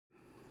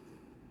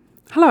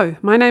Hello,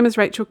 my name is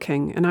Rachel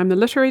King and I'm the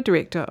Literary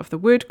Director of the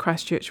Word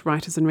Christchurch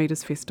Writers and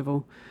Readers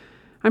Festival.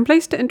 I'm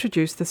pleased to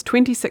introduce this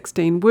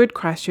 2016 Word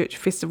Christchurch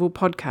Festival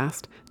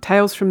podcast,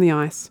 Tales from the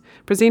Ice,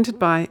 presented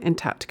by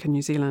Antarctica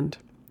New Zealand.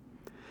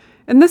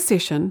 In this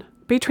session,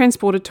 be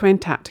transported to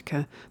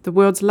Antarctica, the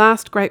world's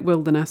last great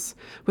wilderness,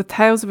 with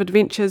tales of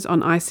adventures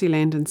on icy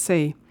land and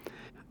sea.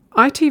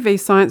 ITV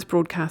science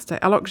broadcaster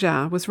Alok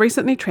Jha was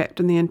recently trapped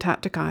in the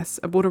Antarctic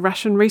ice aboard a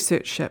Russian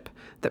research ship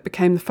that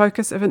became the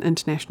focus of an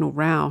international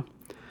row.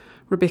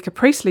 Rebecca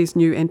Priestley's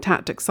new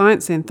Antarctic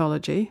science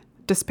anthology,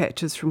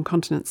 Dispatches from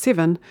Continent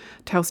 7,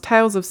 tells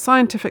tales of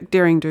scientific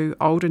derring-do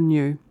old and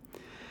new.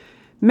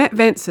 Matt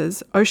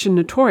Vance's Ocean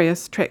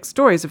Notorious tracks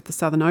stories of the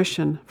Southern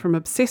Ocean, from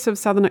obsessive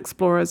southern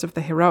explorers of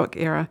the heroic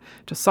era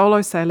to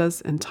solo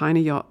sailors in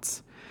tiny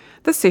yachts.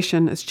 This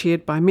session is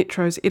chaired by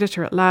Metro's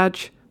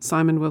editor-at-large,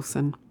 Simon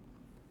Wilson.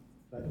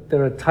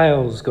 There are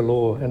tales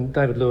galore, and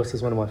David Lewis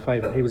is one of my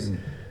favourite. He was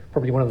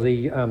probably one of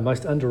the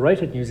most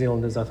underrated New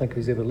Zealanders I think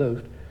who's ever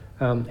lived.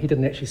 He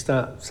didn't actually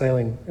start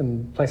sailing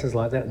in places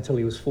like that until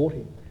he was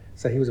 40.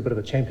 So he was a bit of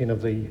a champion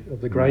of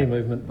the grey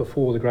movement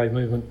before the grey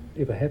movement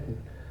ever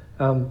happened.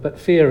 But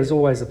fear is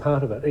always a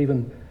part of it,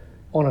 even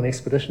on an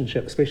expedition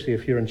ship, especially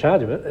if you're in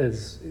charge of it,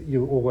 is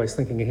you're always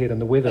thinking ahead, and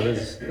the weather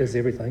is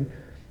everything.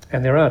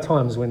 And there are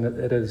times when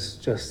it is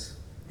just,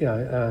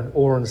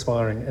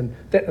 awe-inspiring, and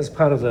that is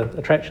part of the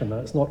attraction, though.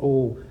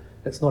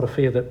 It's not a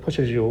fear that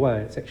pushes you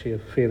away, it's actually a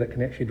fear that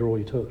can actually draw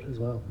you to it as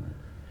well.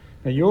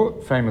 Now,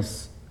 you're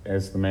famous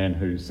as the man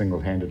who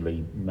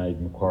single-handedly made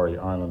Macquarie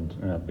Island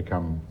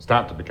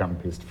start to become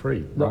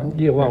pest-free, right?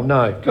 Yeah, well,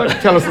 no.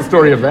 Tell us the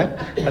story of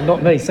that.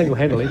 Not me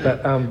single-handedly,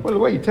 but well, the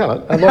way you tell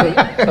it.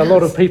 a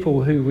lot of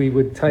people who we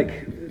would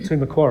take to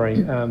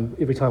Macquarie,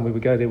 every time we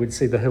would go there, we'd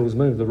see the hills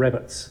move. The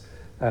rabbits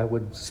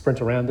would sprint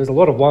around. There's a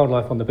lot of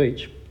wildlife on the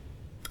beach.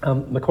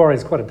 Macquarie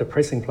is quite a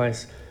depressing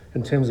place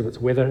in terms of its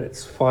weather.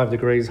 It's 5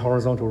 degrees,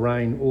 horizontal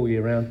rain all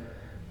year round.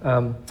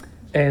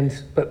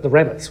 But the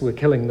rabbits were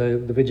killing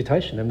the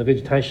vegetation, and the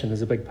vegetation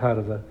is a big part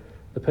of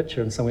the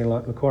picture in somewhere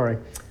like Macquarie.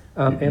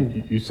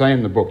 You say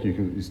in the book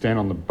you stand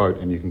on the boat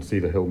and you can see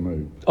the hill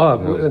move.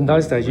 In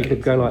those days you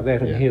could go like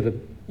that and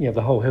hear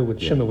the whole hill would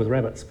shimmer with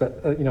rabbits.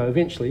 But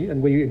eventually,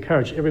 and we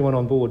encourage everyone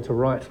on board to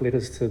write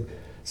letters to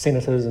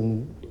senators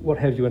and what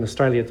have you in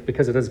Australia,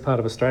 because it is part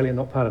of Australia,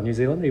 not part of New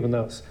Zealand, even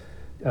though it's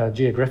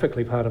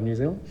geographically part of New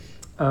Zealand.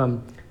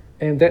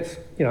 And that's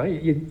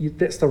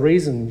that's the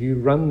reason you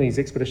run these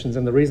expeditions,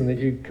 and the reason that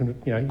you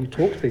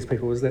talk to these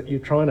people is that you're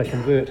trying to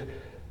convert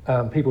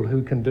people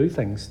who can do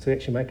things to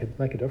actually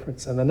make a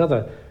difference. And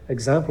another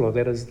example of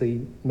that is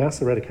the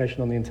mouse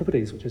eradication on the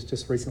Antipodes, which has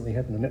just recently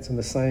happened, and that's in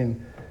the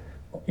same.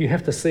 You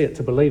have to see it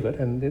to believe it,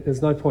 and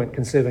there's no point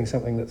conserving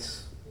something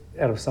that's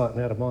out of sight and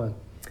out of mind.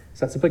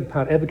 So it's a big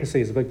part. Advocacy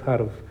is a big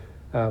part of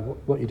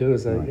what you do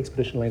as an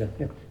expedition leader.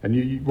 Yeah. And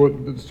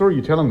the story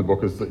you tell in the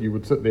book is that you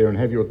would sit there and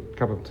have your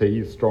cup of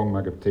tea, a strong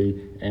mug of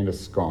tea, and a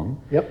scone.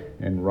 Yep.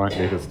 And write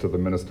letters to the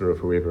minister of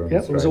whoever.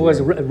 Yep. It was always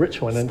a rich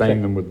one.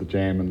 Stain them with the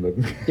jam and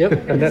the.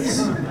 Yep.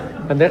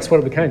 And that's what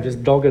it became.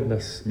 Just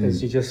doggedness.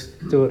 Is you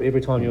just do it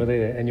every time you were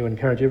there, and you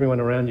encourage everyone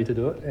around you to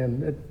do it,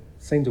 and it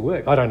seemed to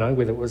work. I don't know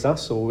whether it was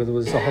us or whether it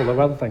was a whole lot of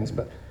other things,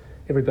 but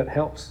every bit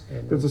helps.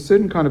 There's a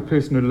certain kind of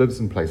person who lives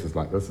in places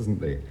like this, isn't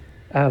there?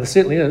 There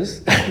certainly is.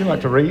 Do you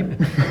like to read?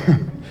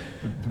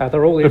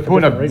 They're all there the for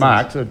point different I've reasons.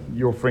 marked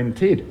your friend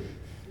Ted.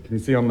 Can you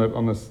see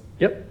on this?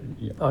 Yep.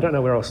 Yeah. I don't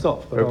know where I'll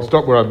stop. But I'll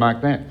stop where I've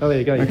marked that. Oh, there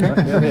you go. You can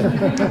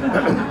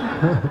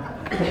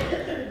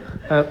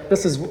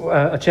this is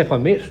a chap I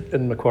met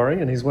in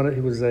Macquarie, and he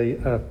was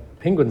a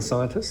penguin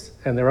scientist,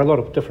 and there are a lot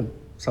of different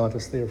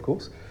scientists there, of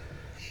course.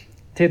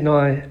 Ted and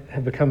I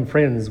have become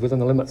friends within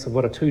the limits of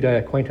what a 2-day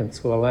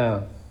acquaintance will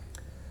allow.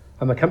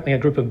 I'm accompanying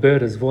a group of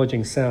birders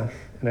voyaging south,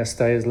 and our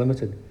stay is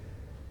limited.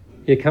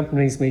 He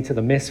accompanies me to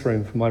the mess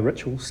room for my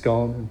ritual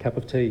scone and cup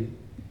of tea.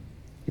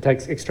 He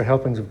takes extra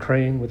helpings of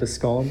cream with his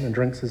scone and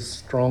drinks his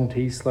strong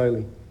tea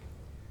slowly.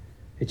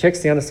 He checks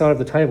the underside of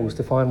the tables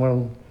to find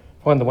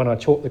the one I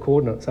chalked the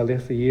coordinates I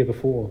left the year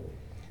before.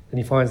 Then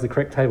he finds the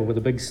correct table with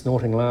a big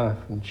snorting laugh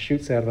and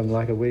shoots out of him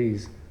like a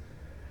wheeze.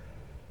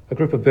 A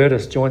group of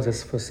birders joins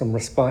us for some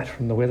respite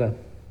from the weather.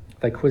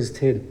 They quiz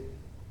Ted.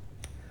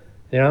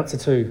 The answer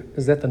to,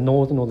 is that the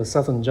northern or the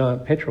southern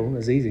giant petrel,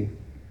 is easy.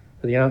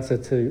 But the answer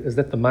to, is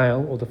that the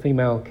male or the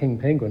female king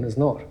penguin, is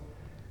not.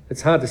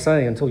 It's hard to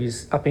say until you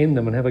upend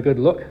them and have a good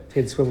look.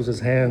 Ted swivels his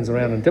hands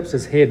around and dips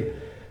his head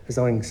as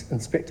though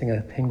inspecting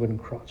a penguin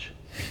crotch.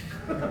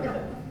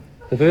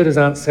 The birders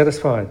aren't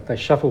satisfied. They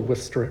shuffle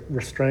with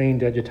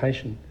restrained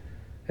agitation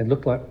and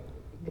look like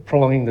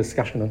prolonging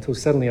discussion until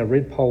suddenly a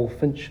redpoll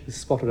finch is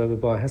spotted over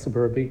by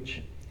Hasselborough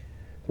Beach.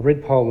 The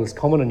redpoll is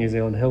common in New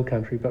Zealand hill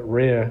country, but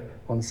rare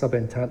on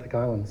subantarctic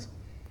islands.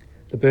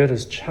 The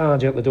birders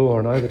charge out the door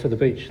and over to the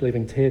beach,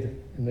 leaving Ted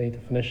and me to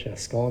finish our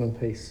scone in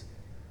peace.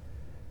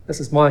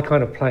 This is my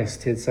kind of place,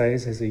 Ted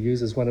says, as he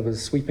uses one of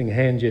his sweeping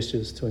hand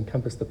gestures to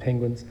encompass the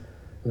penguins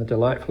and the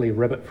delightfully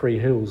rabbit-free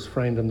hills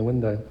framed in the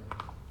window.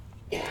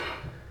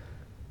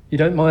 You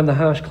don't mind the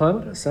harsh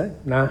climate, I say?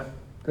 Nah,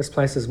 This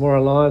place is more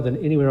alive than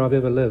anywhere I've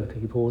ever lived.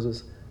 He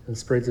pauses and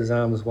spreads his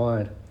arms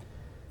wide.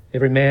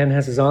 Every man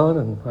has his island,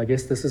 and I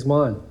guess this is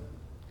mine.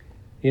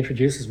 He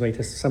introduces me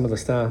to some of the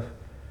staff.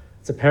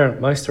 It's apparent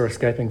most are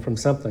escaping from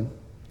something.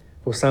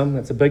 For some,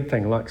 it's a big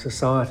thing like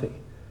society.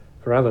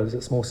 For others,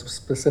 it's more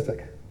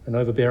specific, an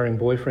overbearing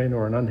boyfriend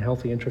or an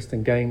unhealthy interest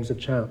in games of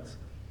chance.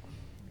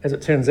 As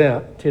it turns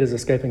out, Ted is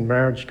escaping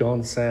marriage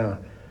gone sour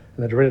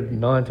and the dreaded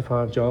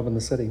 9-to-5 job in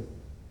the city.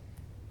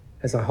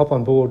 As I hop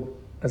on board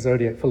a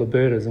Zodiac full of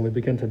birders and we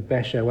begin to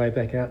bash our way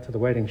back out to the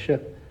waiting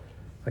ship,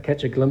 I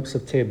catch a glimpse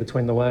of Ted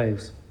between the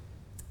waves.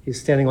 He's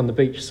standing on the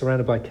beach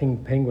surrounded by king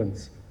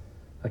penguins.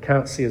 I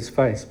can't see his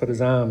face, but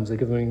his arms are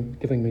giving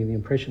me the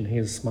impression he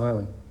is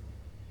smiling.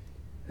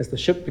 As the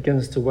ship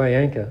begins to weigh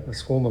anchor, a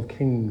swarm of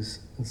kings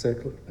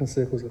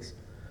encircles us,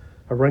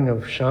 a ring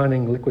of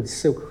shining liquid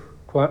silk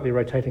quietly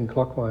rotating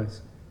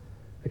clockwise.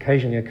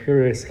 Occasionally a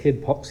curious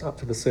head pops up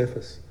to the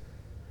surface.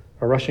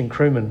 The Russian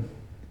crewmen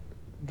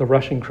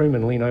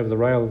lean over the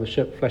rail of the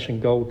ship, flashing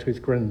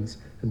gold-toothed grins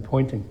and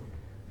pointing.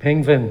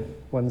 "Penguin,"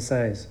 one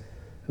says,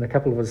 and a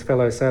couple of his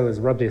fellow sailors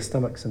rub their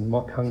stomachs in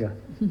mock hunger.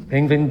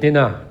 "Penguin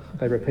dinner,"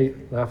 they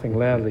repeat, laughing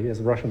loudly, as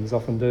Russians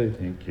often do.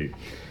 Thank you.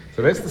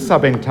 So that's the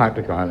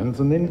sub-Antarctic islands,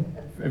 and then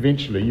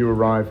eventually you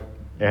arrive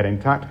at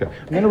Antarctica.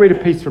 I'm going to read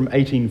a piece from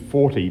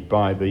 1840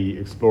 by the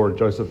explorer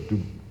Joseph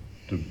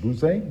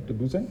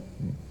Dubuze,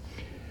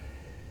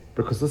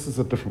 because this is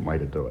a different way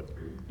to do it.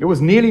 It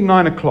was nearly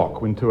 9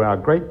 o'clock when, to our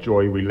great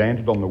joy, we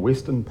landed on the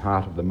western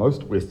part of the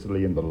most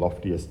westerly and the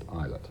loftiest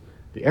islet.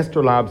 The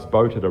astrolabe's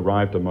boat had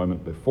arrived a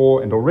moment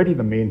before, and already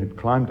the men had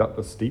climbed up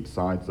the steep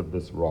sides of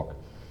this rock.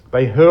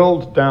 They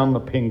hurled down the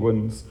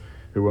penguins,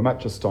 who were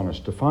much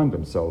astonished to find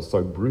themselves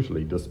so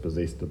brutally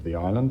dispossessed of the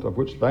island, of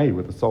which they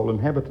were the sole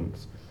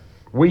inhabitants.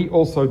 We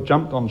also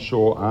jumped on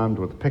shore armed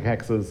with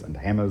pickaxes and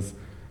hammers.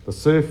 The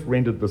surf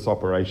rendered this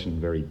operation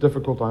very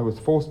difficult. I was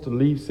forced to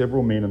leave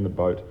several men in the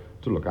boat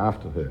to look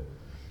after her.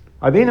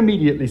 I then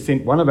immediately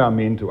sent one of our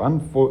men to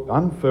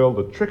unfurl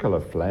the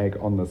tricolour flag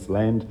on this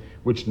land,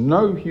 which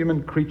no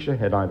human creature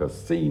had either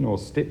seen or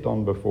stepped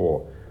on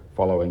before.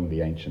 Following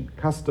the ancient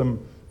custom,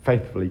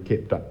 faithfully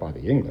kept up by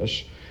the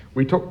English,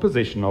 we took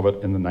possession of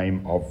it in the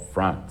name of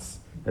France,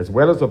 as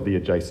well as of the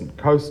adjacent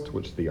coast,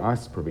 which the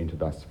ice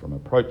prevented us from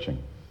approaching.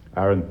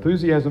 Our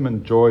enthusiasm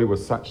and joy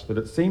was such that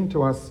it seemed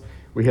to us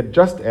we had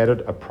just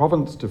added a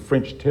province to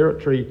French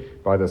territory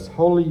by this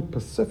wholly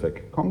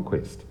Pacific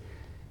conquest.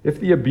 If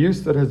the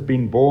abuse that has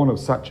been born of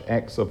such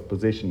acts of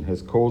possession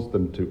has caused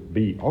them to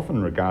be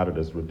often regarded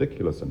as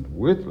ridiculous and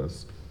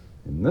worthless,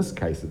 in this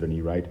case at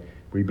any rate,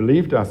 we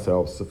believed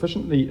ourselves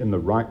sufficiently in the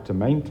right to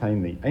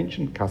maintain the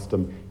ancient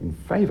custom in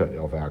favour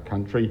of our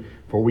country,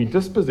 for we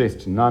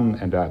dispossessed none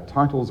and our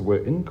titles were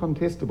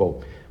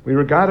incontestable. We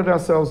regarded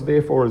ourselves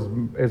therefore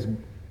as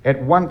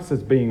at once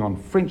as being on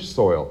French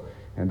soil,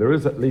 and there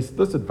is at least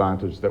this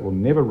advantage that it will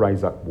never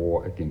raise up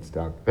war against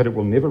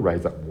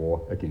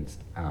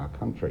our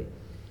country.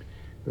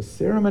 The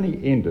ceremony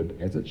ended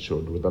as it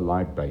should with a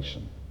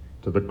libation.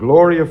 To the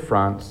glory of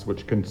France,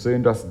 which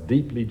concerned us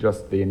deeply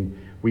just then,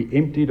 we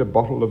emptied a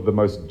bottle of the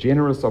most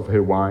generous of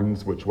her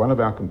wines, which one of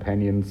our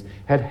companions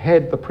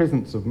had the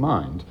presence of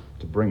mind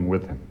to bring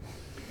with him.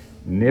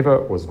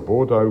 Never was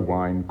Bordeaux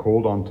wine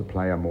called on to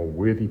play a more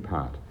worthy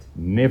part.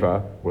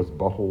 Never was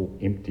bottle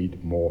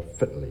emptied more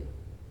fitly.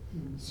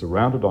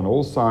 Surrounded on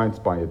all sides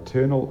by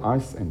eternal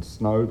ice and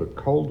snow, the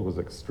cold was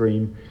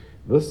extreme.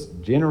 This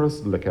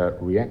generous liquor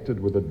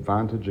reacted with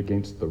advantage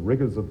against the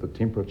rigours of the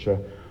temperature.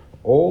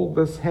 All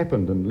this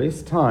happened in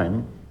less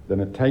time than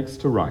it takes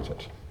to write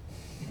it.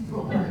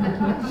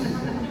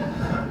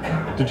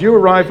 Did you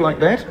arrive like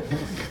that?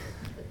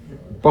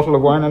 Bottle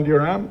of wine under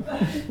your arm?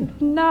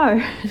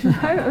 No,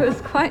 it was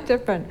quite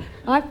different.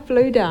 I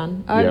flew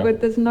down.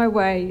 There's no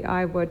way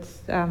I would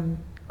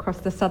cross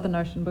the Southern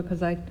Ocean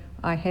because I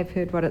have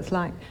heard what it's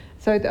like.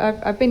 So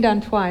I've been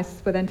down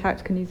twice with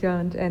Antarctica New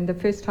Zealand, and the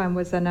first time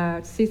was in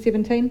a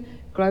C-17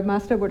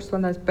 Globemaster, which is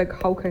one of those big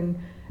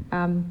hulking,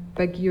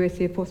 big US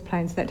Air Force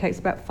planes that takes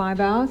about 5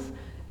 hours.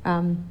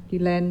 You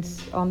land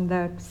on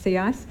the sea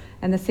ice,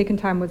 and the second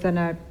time was in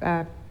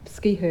a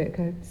ski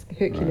Hercules,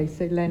 right.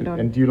 So you land on.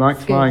 And do you like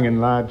skis. flying in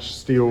large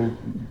steel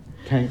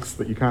tanks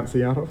that you can't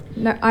see out of?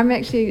 No, I'm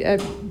actually a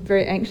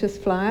very anxious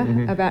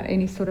flyer about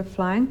any sort of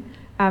flying,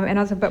 and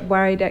I was a bit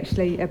worried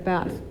actually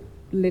about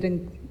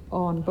letting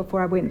on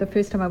before I went. The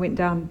first time I went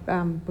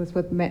down was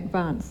with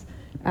Vance,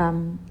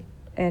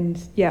 and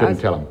yeah, Didn't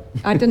tell him.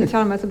 I didn't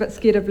tell him. I was a bit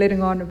scared of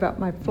letting on about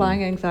my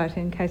flying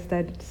anxiety in case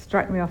they'd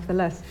strike me off the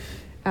list.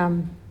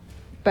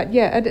 But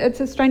yeah, it's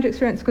a strange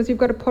experience because you've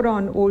got to put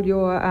on all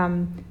your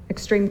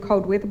extreme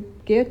cold weather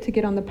gear to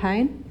get on the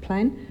plane.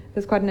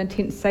 There's quite an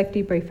intense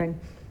safety briefing,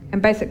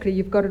 and basically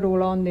you've got it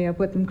all on there,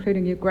 with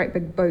including your great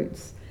big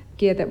boots,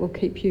 gear that will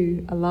keep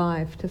you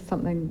alive to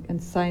something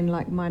insane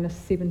like minus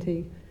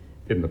 70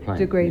 in the plane,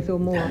 degrees or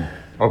more. Okay,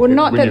 well,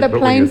 not that the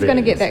plane's going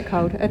to there, get that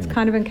cold. It's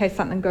kind of in case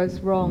something goes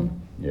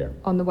wrong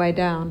on the way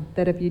down,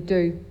 that if you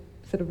do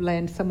sort of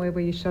land somewhere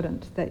where you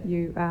shouldn't, that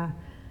you are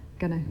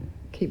going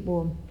to keep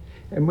warm.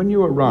 And when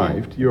you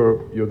arrived,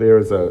 you're there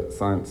as a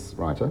science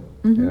writer,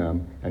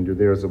 and you're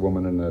there as a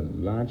woman in a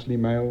largely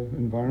male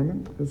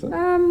environment, is it?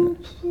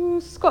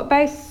 Scott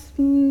Base,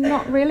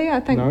 not really, I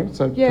think. No?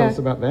 So tell us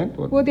about that.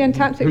 Well, the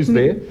Antarctic... Who's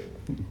there?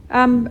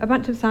 A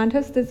bunch of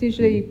scientists. There's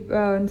usually,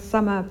 in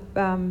summer,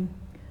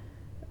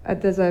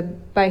 there's a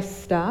base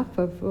staff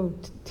of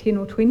 10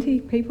 or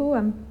 20 people.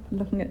 I'm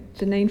looking at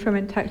Janine from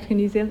Antarctica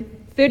New Zealand.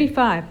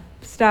 35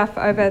 staff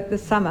over the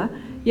summer.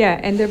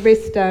 Yeah, and the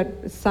rest are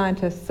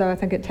scientists, so I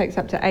think it takes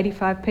up to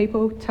 85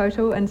 people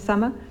total in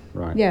summer.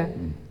 Right. Yeah,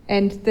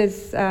 and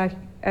there's a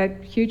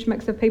huge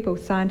mix of people,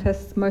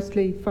 scientists,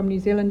 mostly from New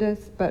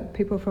Zealanders, but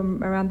people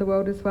from around the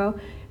world as well.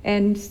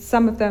 And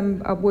some of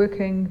them are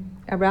working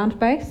around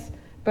base,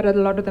 but a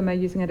lot of them are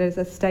using it as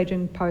a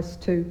staging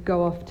post to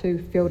go off to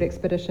field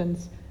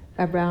expeditions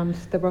around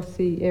the Ross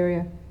Sea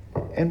area.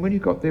 And when you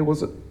got there,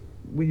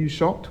 were you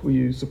shocked? Were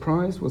you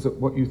surprised? Was it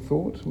what you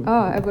thought?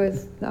 I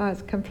was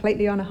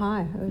completely on a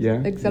high. I was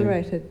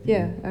exhilarated.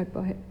 Yeah. I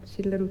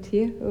shed a little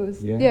tear. It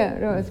was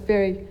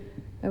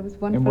it was a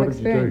wonderful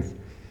experience.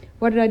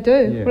 What did I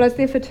do? Yeah. Well, I was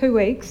there for 2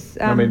 weeks.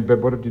 But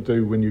what did you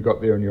do when you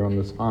got there and you're on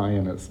this high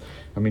and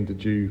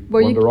did you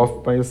wander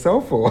off by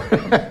yourself or?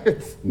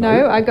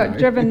 No, I got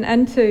driven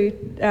into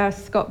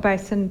Scott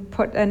Base and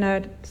put in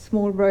a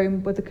small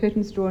room with the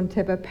curtains drawn to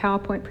have a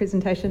PowerPoint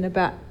presentation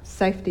about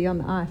safety on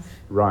the ice.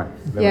 Right,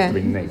 that must have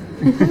been neat.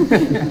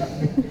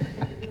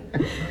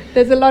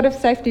 There's a lot of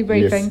safety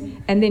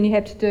briefing, and then you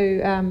have to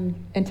do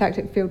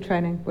Antarctic field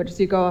training, which is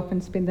you go off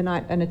and spend the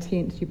night in a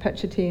tent. You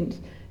pitch a tent,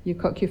 you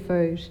cook your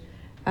food,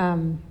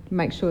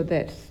 make sure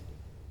that,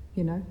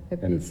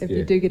 if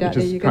you do get out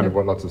there, you're going to... Which is kind of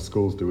what lots of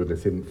schools do with their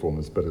 7th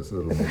formers, but it's a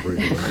little more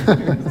brutal.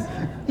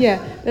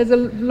 Yeah, there's a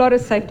lot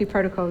of safety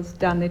protocols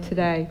down there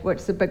today, which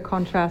is a big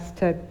contrast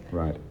to,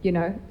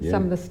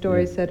 some of the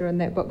stories that are in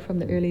that book from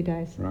the early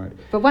days. Right.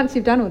 But once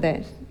you've done all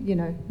that,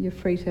 you're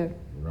free to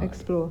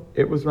explore.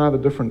 It was rather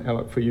different,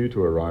 Alok, for you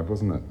to arrive,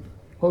 wasn't it?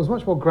 Well, it was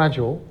much more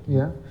gradual,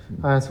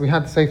 so we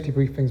had the safety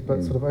briefings,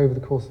 but sort of over the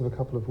course of a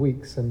couple of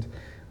weeks, and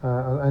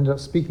I ended up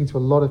speaking to a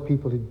lot of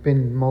people who'd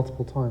been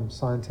multiple times,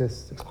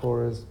 scientists,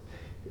 explorers,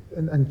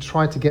 and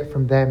tried to get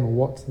from them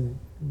what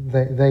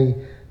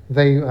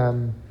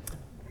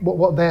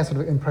what their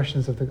sort of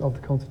impressions of the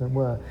continent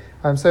were.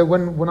 So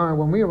when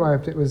we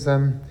arrived, it was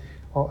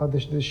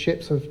the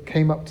ship sort of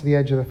came up to the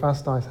edge of the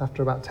fast ice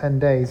after about 10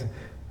 days,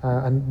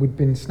 and we'd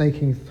been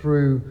snaking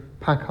through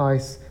pack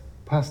ice,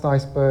 past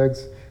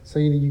icebergs. So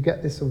you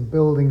get this sort of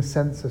building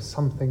sense of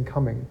something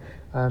coming.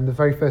 The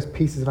very first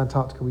pieces of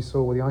Antarctica we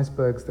saw were the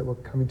icebergs that were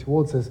coming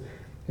towards us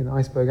in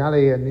Iceberg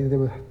Alley, and there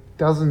were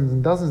dozens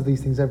and dozens of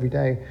these things every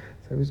day.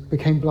 So it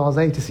became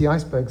blasé to see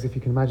icebergs, if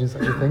you can imagine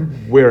such a thing.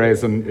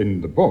 Whereas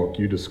in the book,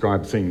 you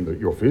described seeing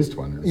your first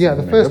one.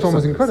 The first one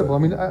was incredible.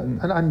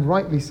 And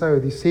rightly so.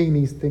 You're seeing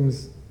these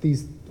things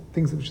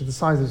which are the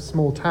size of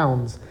small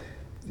towns,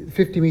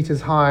 50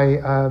 meters high,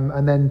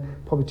 and then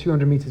probably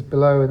 200 meters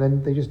below, and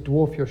then they just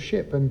dwarf your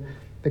ship. And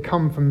they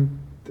come from,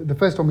 the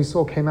first one we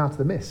saw came out of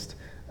the mist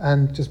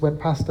and just went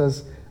past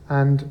us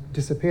and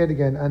disappeared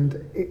again.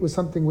 And it was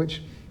something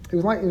which, it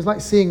was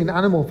like seeing an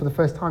animal for the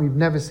first time. You've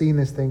never seen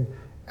this thing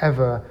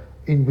ever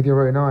with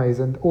your own eyes,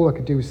 and all I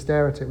could do was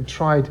stare at it. We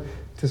tried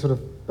to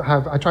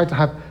I tried to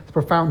have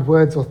profound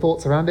words or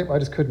thoughts around it, but I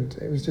just couldn't.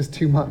 It was just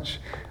too much.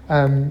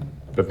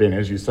 But then,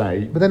 as you say,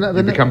 you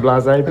then become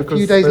blasé because a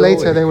few days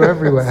later they were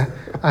everywhere,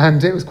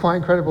 and it was quite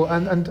incredible.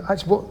 And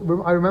actually,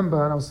 what I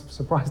remember, and I was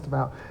surprised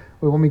about,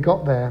 when we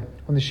got there,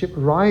 when the ship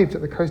arrived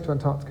at the coast of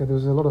Antarctica, there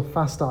was a lot of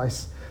fast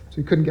ice, so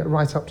we couldn't get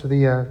right up to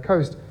the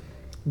coast.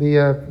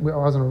 I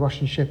was on a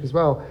Russian ship as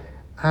well,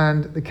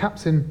 and the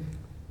captain,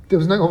 there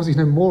was obviously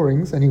no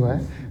moorings anywhere,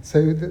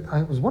 so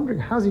I was wondering,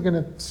 how's he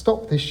going to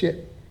stop this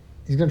ship?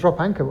 He's going to drop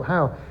anchor, but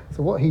how?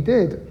 So what he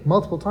did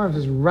multiple times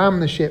was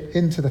ram the ship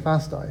into the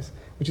fast ice,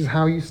 which is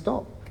how you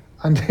stop.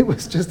 And it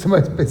was just the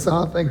most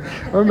bizarre thing.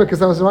 I remember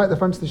because I was right at the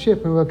front of the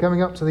ship and we were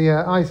coming up to the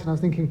ice, and I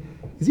was thinking,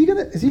 is he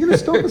gonna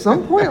stop at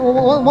some point?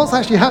 Or what's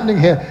actually happening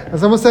here? And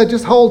someone said,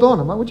 just hold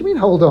on. I'm like, what do you mean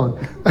hold on?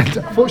 And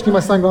fortunately,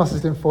 my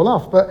sunglasses didn't fall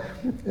off, but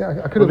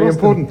I could have the lost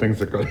important them.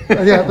 Things are good.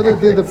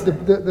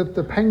 But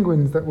the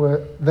penguins that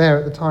were there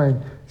at the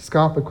time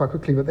scarpered quite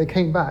quickly, but they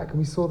came back and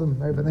we saw them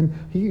over. And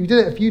then he did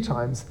it a few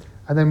times,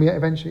 and then we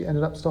eventually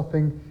ended up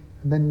stopping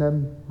and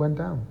then went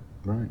down.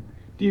 Right.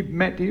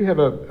 Matt, do you have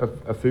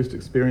a first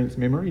experience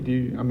memory?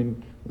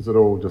 Was it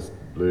all just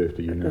blur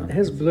for you now? It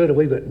has blurred a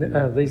wee bit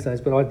these days,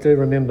 but I do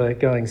remember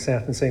going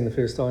south and seeing the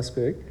first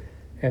iceberg,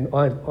 and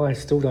I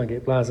still don't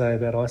get blasé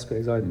about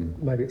icebergs.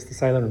 Maybe it's the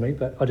sailor in me,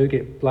 but I do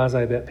get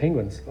blasé about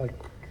penguins.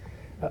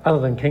 Other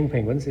than king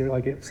penguins,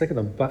 I get sick of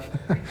them. But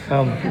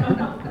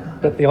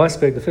but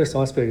the first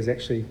iceberg is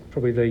actually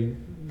probably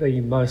the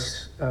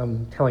most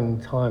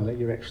telling time that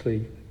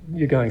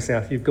you're going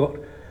south.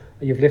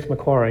 You've left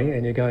Macquarie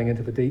and you're going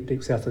into the deep,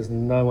 deep south. There's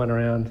no one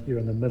around. You're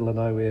in the middle of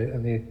nowhere,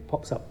 and there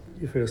pops up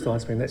your first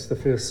iceberg. That's the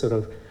first sort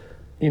of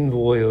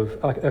envoy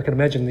of. I can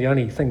imagine the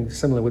only thing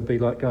similar would be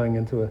like going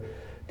into a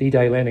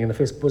D-Day landing and the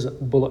first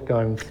bullet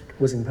going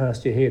whizzing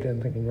past your head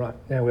and thinking, right,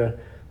 now we're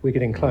we're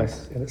getting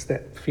close, and it's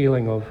that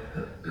feeling of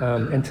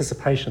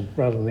anticipation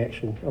rather than the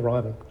actual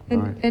arrival.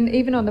 And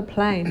even on the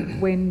plane,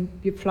 when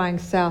you're flying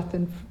south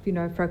and,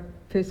 for a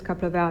first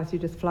couple of hours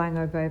you're just flying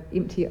over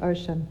empty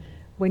ocean,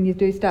 when you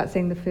do start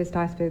seeing the first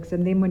icebergs,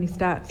 and then when you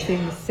start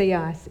seeing the sea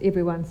ice,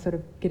 everyone's sort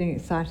of getting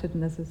excited,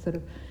 and there's a sort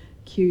of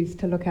cues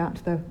to look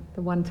out the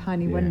one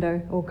tiny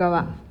window, or go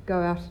out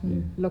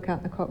and look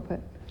out the cockpit.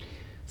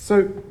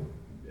 So,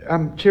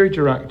 Cherry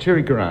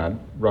Garrard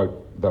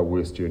wrote The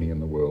Worst Journey in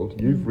the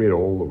World. You've read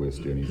all the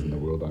worst journeys in the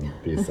world, I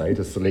dare say,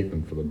 to select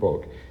them for the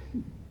book.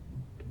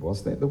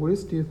 Was that the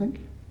worst, do you think?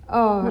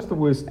 Oh, what's the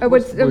worst?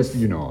 What's the worst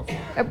you know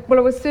of? Well,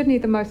 it was certainly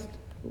the most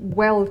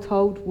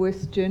well-told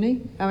worst journey.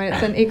 I mean,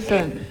 it's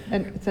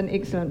an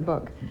excellent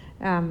book.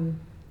 I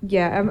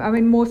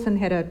mean, Mawson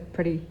had a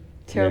pretty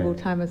terrible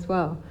time as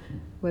well,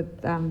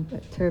 with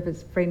 2 of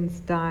his friends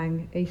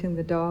dying, eating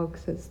the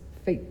dogs,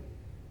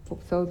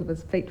 soles of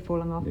his feet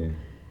falling off. Yeah.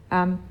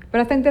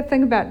 But I think the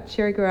thing about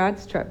Cherry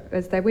Garrard's trip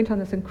is they went on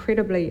this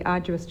incredibly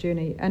arduous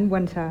journey in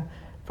winter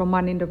from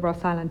one end of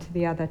Ross Island to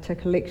the other to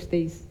collect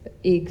these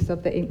eggs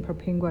of the emperor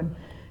penguin.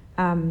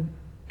 And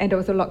it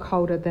was a lot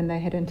colder than they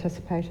had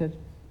anticipated.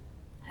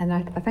 And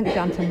I think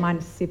down to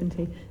minus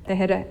 70. They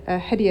had a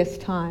hideous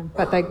time,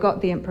 but they got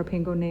the emperor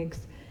penguin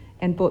eggs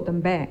and brought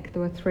them back.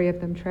 There were 3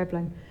 of them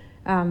travelling.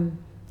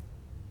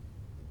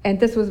 And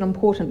this was an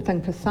important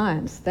thing for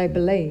science, they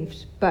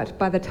believed. But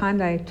by the time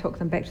they took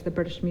them back to the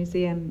British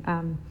Museum,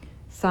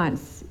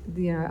 science,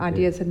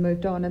 ideas had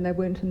moved on, and they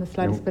weren't in the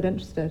slightest bit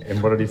interested.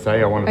 And what did he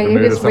say? I wanted to he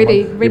murder was someone.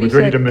 ready He was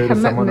ready to murder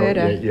commit someone.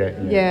 murder.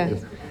 Yeah.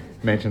 Just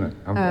imagine it.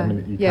 I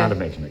mean, you can't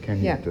imagine it,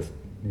 can you?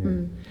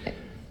 Yeah.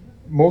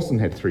 Mawson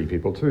had 3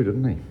 people too,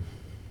 didn't he?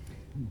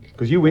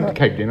 Because you went to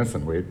Cape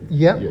Denison, where?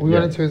 We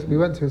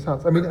went to his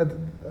house. I mean,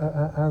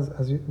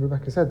 as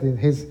Rebecca said,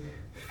 his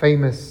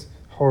famous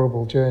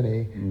horrible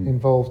journey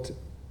involved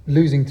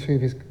losing two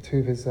of his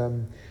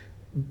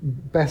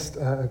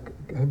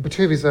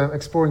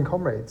exploring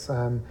comrades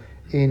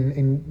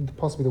in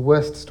possibly the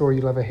worst story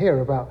you'll ever hear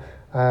about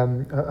a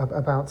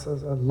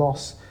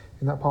loss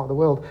in that part of the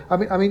world. I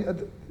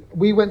mean,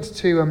 we went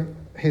to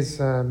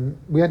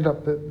we ended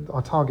up,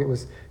 our target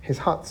was his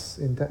huts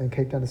in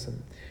Cape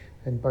Denison,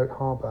 in Boat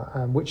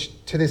Harbour,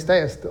 which to this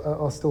day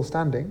are still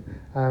standing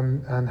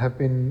and have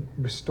been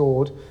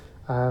restored.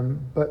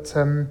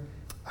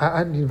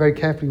 And very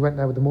carefully went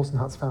there with the Mawson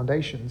Huts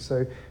Foundation,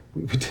 so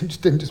we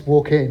didn't just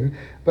walk in,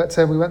 but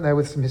we went there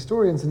with some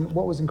historians, and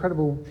what was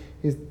incredible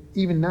is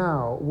even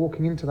now,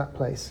 walking into that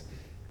place,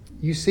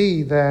 you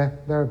see their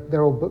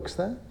old books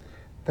there,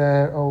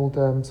 their old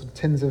sort of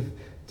tins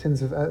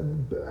of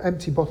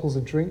empty bottles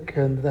of drink,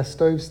 and their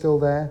stove's still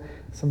there,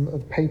 some of the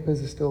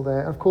papers are still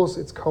there. Of course,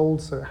 it's cold,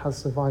 so it has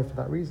survived for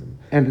that reason.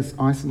 And is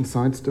ice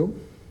inside still?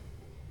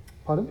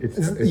 Pardon? It's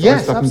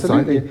yes, iced up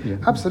absolutely. Inside? Yeah.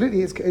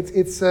 Absolutely.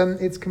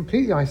 It's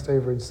completely iced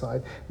over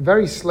inside.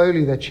 Very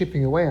slowly they're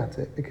chipping away at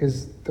it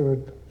because there are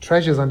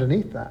treasures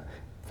underneath that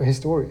for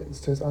historians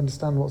to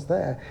understand what's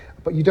there.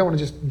 But you don't want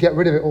to just get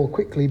rid of it all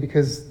quickly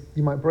because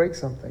you might break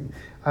something.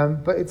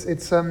 But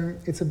it's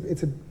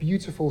a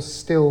beautiful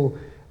still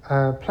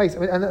place. I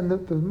mean, and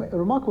the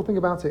remarkable thing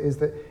about it is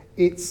that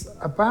it's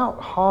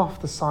about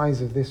half the size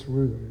of this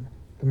room,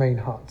 the main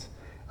hut.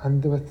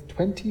 And there were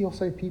 20 or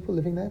so people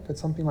living there for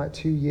something like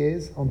 2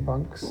 years on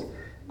bunks.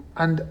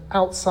 And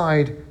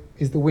outside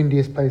is the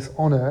windiest place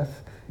on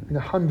Earth.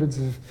 Hundreds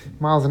of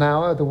miles an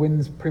hour, the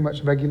wind's pretty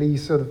much regularly.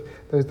 Sort of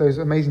those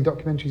amazing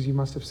documentaries you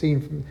must have seen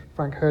from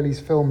Frank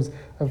Hurley's films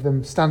of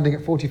them standing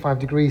at 45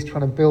 degrees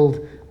trying to build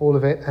all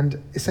of it.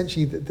 And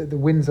essentially the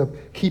winds are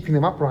keeping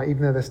them upright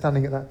even though they're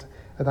standing at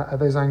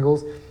those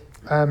angles.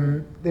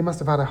 They must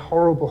have had a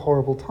horrible,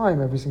 horrible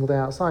time every single day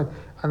outside.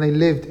 And they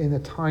lived in a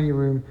tiny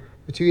room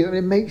for 2 years. I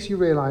mean, it makes you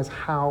realise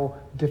how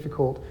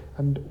difficult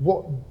and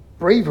what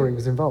bravery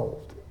was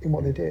involved in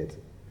what they did.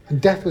 And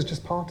death was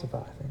just part of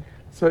that, I think.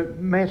 So,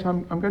 Matt,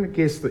 I'm going to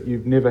guess that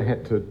you've never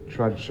had to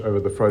trudge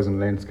over the frozen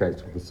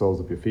landscapes with the soles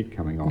of your feet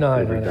coming off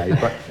every day,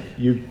 but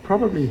you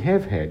probably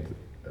have had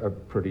a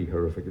pretty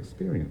horrific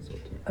experience or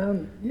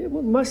two.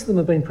 Well, most of them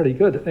have been pretty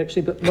good,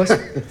 actually, but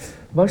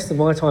most of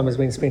my time has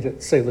been spent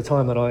at sea, the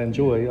time that I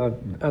enjoy.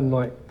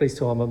 Unlike these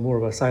two, I'm more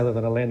of a sailor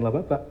than a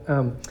landlubber, but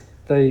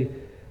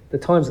the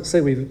times at sea,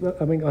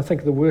 I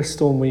think the worst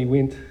storm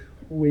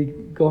we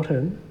got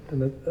in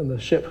the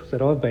ship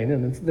that I've been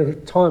in, and there are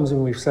times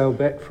when we've sailed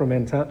back from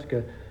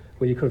Antarctica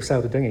where you could have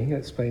sailed a dinghy.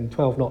 It's been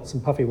 12 knots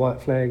and puffy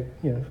white flag,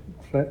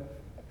 flat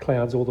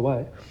clouds all the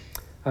way.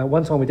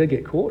 One time we did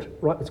get caught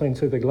right between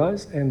 2 big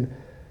lows, and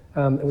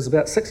it was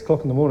about 6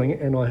 o'clock in the morning,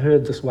 and I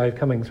heard this wave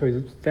coming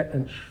through that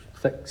inch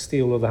thick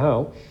steel of the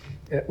hull.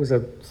 It was a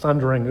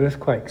thundering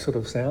earthquake sort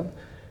of sound,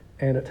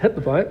 and it hit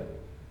the boat,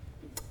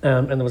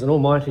 and there was an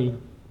almighty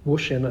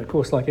whoosh, and of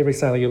course, like every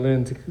sailor, you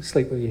learn to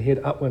sleep with your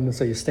head upwind, and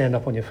so you stand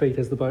up on your feet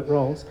as the boat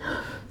rolls.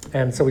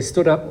 And so we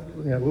stood up,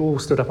 we all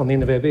stood up on the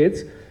end of our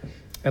beds,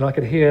 and I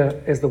could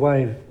hear as the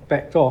wave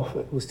backed off,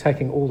 it was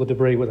taking all the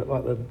debris with it,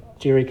 like the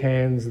jerry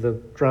cans, the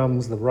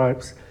drums, the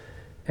ropes,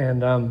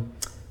 and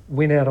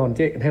went out on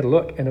deck and had a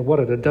look, and what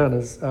it had done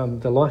is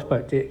the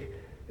lifeboat deck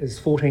is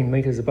 14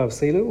 metres above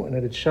sea level, and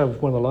it had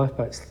shoved one of the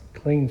lifeboats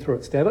clean through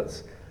its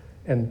davits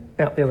and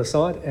out the other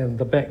side, and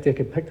the back deck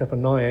had picked up a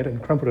naiad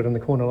and crumpled it in the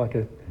corner like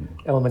a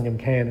aluminium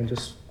can and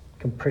just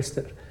compressed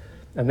it.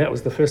 And that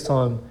was the first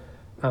time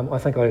I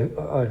think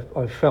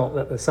I felt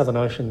that the Southern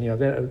Ocean,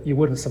 that you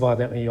wouldn't survive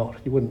that in a yacht.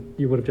 You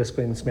would have just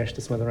been smashed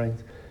to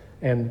smithereens.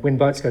 And when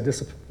boats go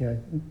disappear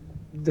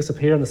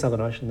in the Southern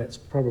Ocean, that's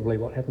probably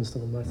what happens to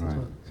them most of the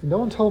time. So no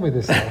one told me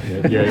this stuff.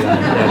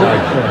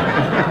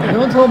 Yeah. No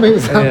one told me it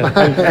was that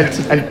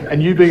bad.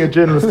 And you being a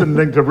journalist didn't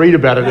think to read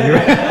about it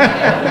anyway.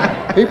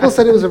 People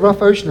said it was a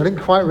rough ocean. I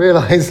didn't quite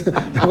realise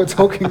that we're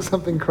talking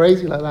something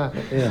crazy like that.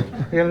 Yeah,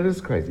 it is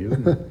crazy,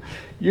 isn't it?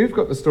 You've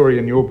got the story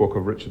in your book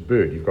of Richard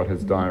Byrd. You've got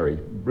his diary.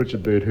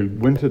 Richard Byrd, who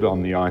wintered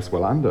on the ice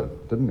under,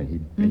 didn't he?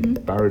 He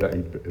burrowed it.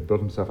 He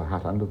built himself a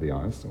hut under the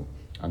ice, or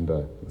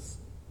under.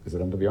 Is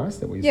it under the ice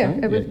that we saying?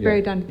 Yeah, it was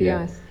buried under the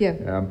ice.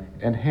 Yeah,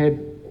 and had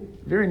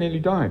very nearly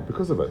died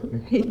because of it.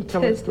 Can you tell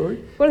that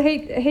story? Well,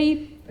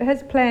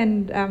 his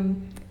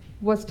plan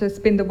was to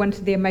spend the winter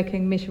there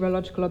making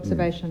meteorological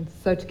observations,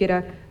 so to get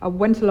a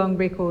winter-long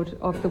record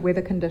of the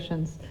weather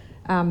conditions.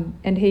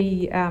 And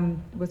he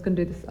was going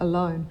to do this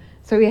alone.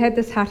 So he had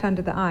this hut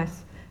under the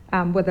ice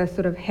with a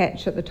sort of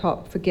hatch at the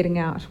top for getting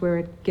out, where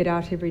he'd get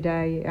out every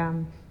day,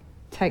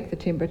 take the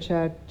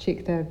temperature,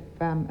 check the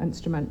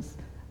instruments,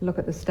 look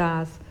at the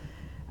stars,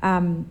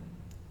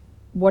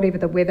 whatever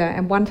the weather.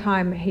 And one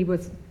time he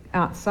was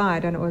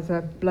outside and it was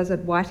a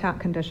blizzard whiteout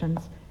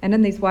conditions. And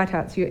in these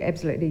whiteouts,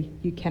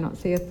 you cannot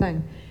see a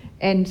thing.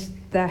 And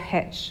the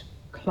hatch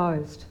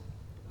closed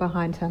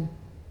behind him.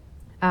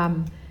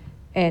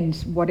 And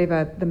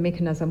whatever the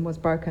mechanism was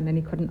broken and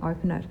he couldn't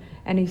open it.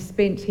 And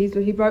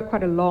he wrote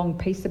quite a long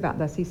piece about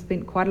this. He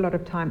spent quite a lot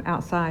of time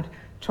outside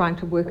trying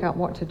to work out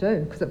what to do,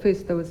 because at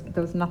first there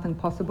was nothing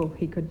possible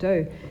he could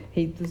do.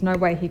 There's no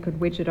way he could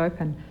wedge it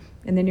open.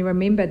 And then he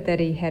remembered that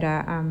he had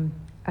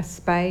a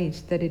spade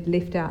that he'd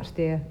left out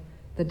there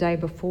the day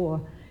before,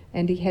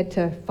 and he had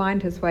to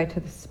find his way to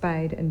the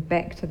spade and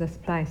back to this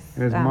place.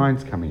 And his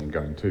mind's coming and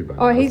going too,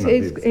 but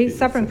he's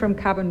suffering from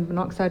carbon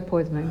monoxide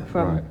poisoning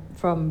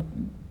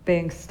from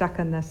being stuck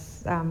in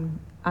this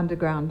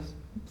underground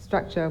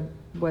structure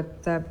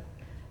with a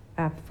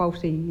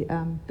faulty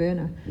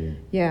burner.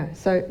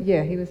 So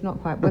he was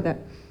not quite with it.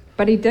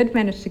 But he did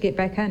manage to get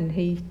back in.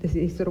 He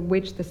sort of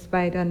wedged the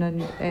spade in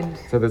and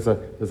so there's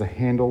a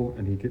handle,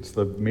 and he gets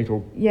the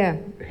metal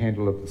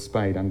handle of the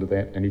spade under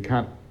that, and he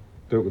can't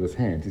do it with his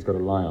hands. He's got to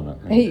lie on it.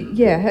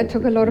 It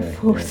took a lot of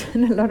force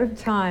and a lot of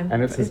time.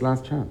 And it's his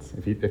last chance.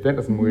 If that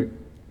doesn't work,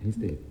 he's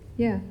dead.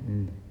 Yeah.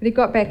 But he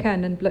got back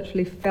in and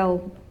literally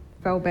fell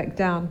back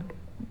down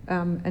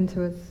into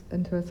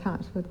his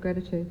hut with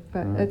gratitude.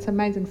 But it's an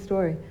amazing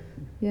story.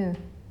 Yeah.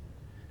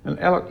 And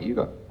Alok, you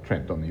got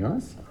trapped on the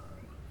ice.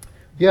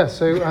 Yeah,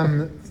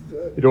 so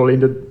it all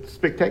ended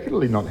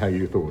spectacularly, not how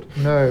you thought.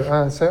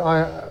 No,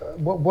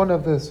 one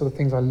of the sort of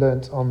things I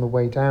learnt on the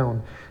way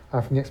down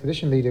from the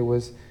expedition leader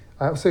was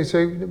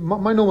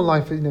my normal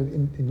life,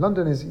 in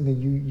London is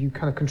you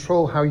kind of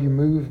control how you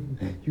move.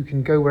 You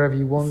can go wherever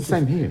you want. It's the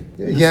same here.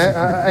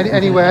 Yeah,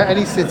 anywhere,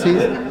 any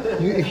cities.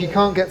 If you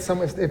can't get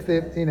somewhere, if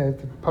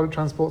the public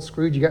transport's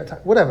screwed, you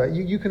get whatever.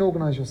 You can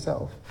organise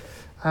yourself,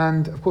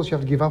 and of course you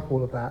have to give up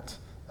all of that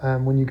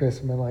when you go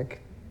somewhere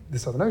like the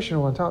Southern Ocean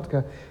or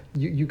Antarctica.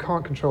 You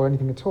can't control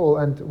anything at all.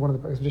 And one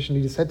of the expedition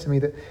leaders said to me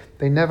that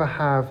they never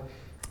have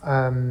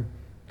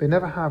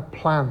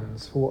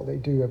plans for what they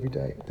do every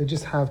day. They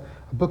just have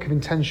a book of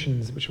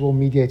intentions which are all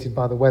mediated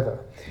by the weather.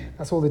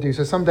 That's all they do.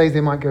 So some days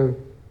they might go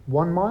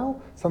 1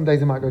 mile, some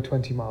days they might go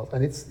 20 miles,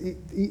 and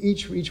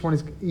each one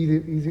is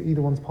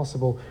either one's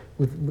possible,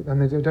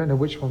 and they don't know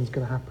which one's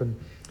going to happen.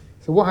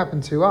 So what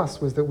happened to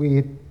us was that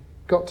we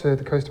got to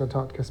the coast of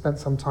Antarctica, spent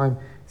some time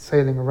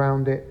sailing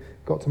around it,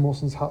 got to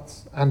Mawson's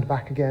huts and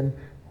back again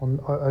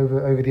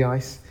over the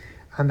ice,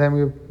 and then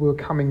we were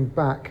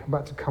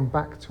about to come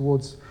back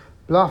towards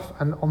Bluff,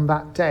 and on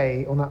that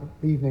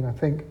evening, I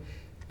think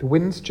the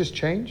winds just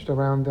changed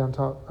around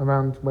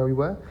where we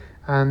were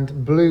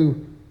and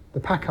blew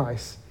the pack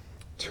ice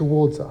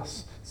towards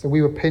us. So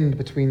we were pinned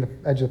between the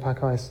edge of the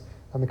pack ice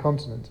and the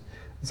continent.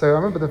 So I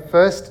remember the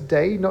first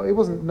day, it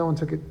wasn't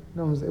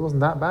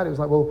that bad. It was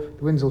like, well,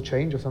 the winds will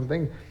change or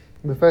something.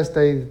 And the first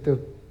day, the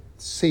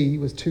sea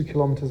was 2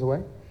 kilometers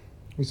away.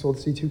 We saw the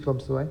sea 2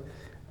 kilometers away.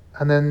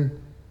 And then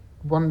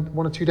one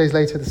or 2 days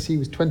later, the sea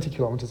was 20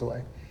 kilometers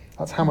away.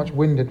 That's how much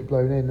wind had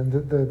blown in. And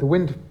the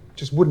wind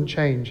just wouldn't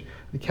change.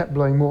 It kept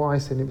blowing more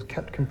ice in. It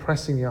kept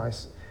compressing the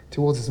ice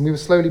towards us. And we were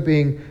slowly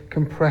being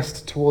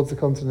compressed towards the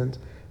continent.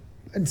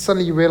 And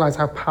suddenly you realise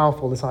how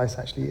powerful this ice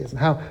actually is and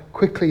how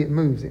quickly it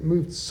moves. It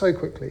moved so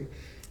quickly.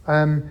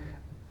 And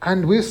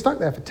we were stuck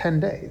there for 10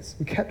 days.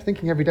 We kept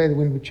thinking every day the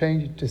wind would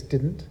change. It just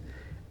didn't.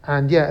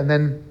 And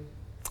then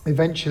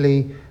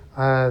eventually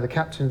the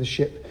captain of the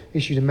ship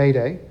issued a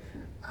mayday,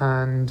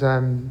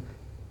 and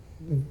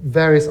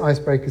various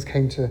icebreakers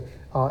came to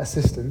our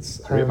assistance.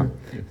 3 of them.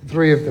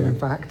 3 of them, in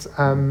fact.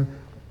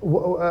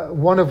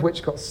 One of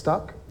which got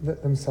stuck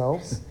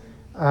themselves.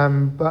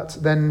 But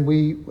then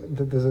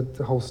there's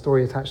a whole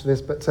story attached to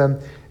this, but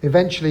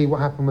eventually what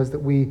happened was that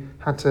we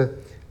had to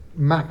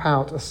map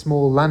out a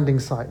small landing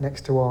site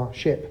next to our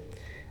ship,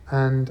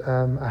 and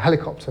a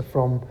helicopter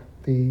from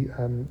the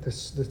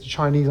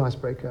Chinese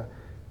icebreaker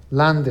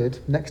landed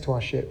next to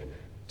our ship,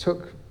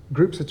 took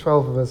groups of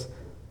 12 of us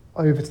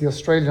over to the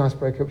Australian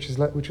icebreaker,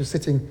 which was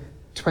sitting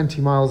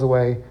 20 miles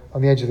away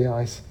on the edge of the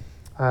ice,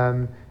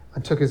 and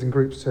took us in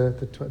groups to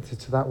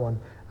that one.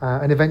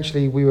 And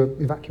eventually we were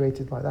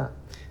evacuated like that,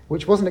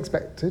 which wasn't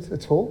expected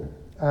at all.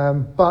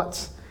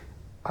 But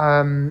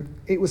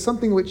it was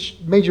something which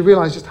made you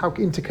realise just how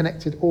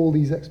interconnected all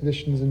these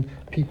expeditions and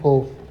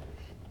people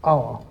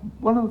are.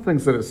 One of the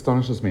things that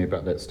astonishes me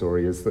about that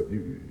story is that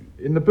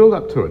in the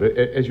build-up to it,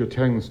 as you're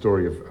telling the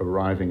story of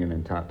arriving in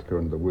Antarctica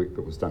and the work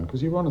that was done,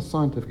 because you were on a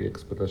scientific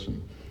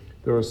expedition,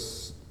 there are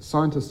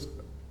scientists,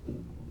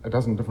 a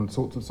dozen different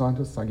sorts of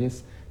scientists, I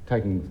guess,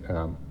 taking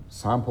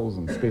samples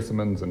and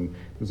specimens, and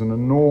there's an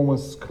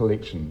enormous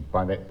collection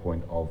by that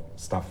point of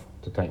stuff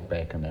to take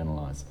back and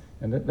analyse.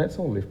 And that's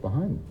all left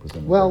behind,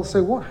 presumably. Well,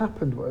 so what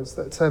happened was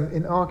that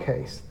in our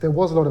case, there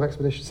was a lot of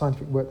expedition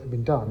scientific work that had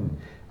been done,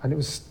 and it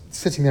was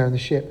sitting there in the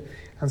ship.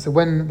 And so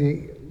when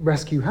the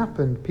rescue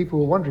happened, people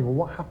were wondering, well,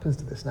 what happens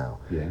to this now?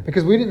 Yeah.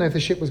 Because we didn't know if the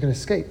ship was going to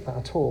escape that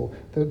at all.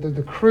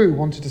 The crew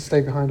wanted to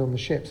stay behind on the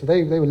ship, so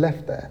they were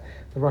left there,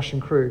 the Russian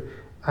crew.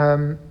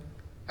 And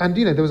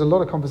there was a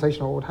lot of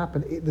conversation on what would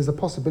happen. There's a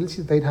possibility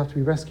that they'd have to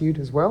be rescued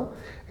as well,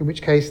 in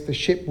which case the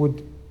ship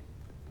would.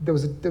 There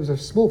was a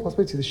small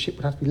possibility the ship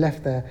would have to be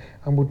left there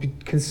and would be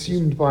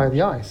consumed by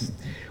the ice,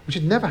 which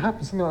had never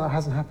happened. Something like that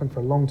hasn't happened for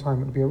a long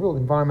time. It would be a real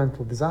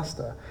environmental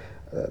disaster.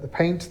 The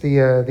paint,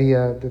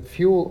 the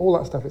fuel, all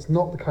that stuff. It's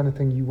not the kind of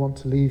thing you want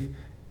to leave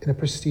in a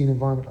pristine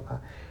environment like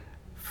that.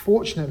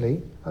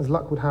 Fortunately, as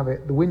luck would have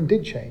it, the wind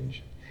did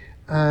change,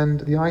 and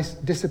the ice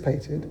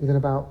dissipated within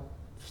about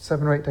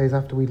 7 or 8 days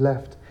after we'd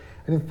left.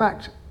 And in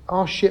fact,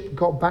 our ship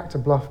got back to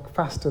Bluff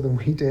faster than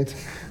we did,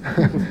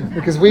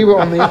 because we were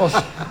on the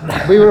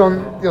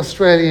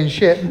Australian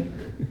ship,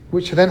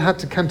 which then had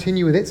to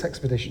continue with its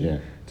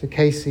expedition to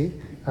Casey,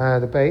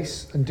 the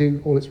base, and do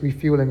all its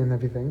refueling and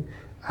everything.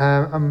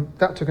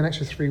 That took an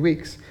extra 3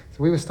 weeks,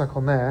 so we were stuck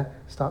on there.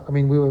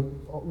 We were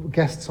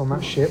guests on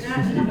that ship,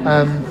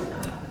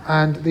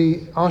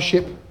 and our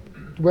ship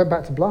went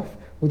back to Bluff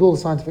with all the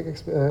scientific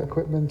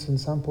equipment and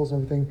samples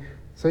and everything.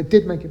 So it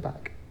did make it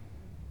back.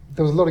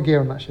 There was a lot of gear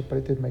on that ship, but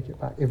it did make it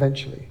back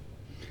eventually.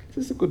 Is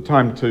this a good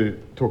time to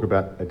talk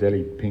about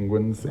Adelie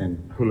penguins and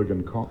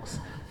hooligan cocks?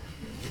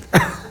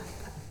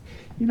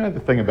 You know the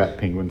thing about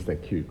penguins, they're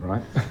cute,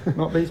 right?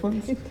 Not these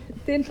ones?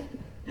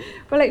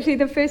 Well, actually,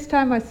 the first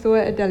time I saw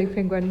Adelie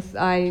penguins,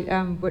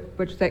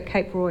 which was at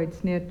Cape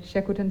Royds near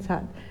Shackleton's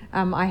Hut,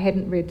 I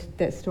hadn't read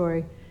that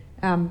story.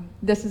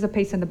 This is a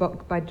piece in the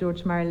book by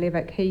George Murray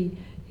Levick.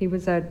 He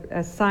was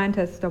a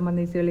scientist on one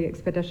of these early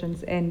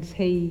expeditions, and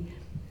he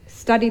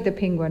studied the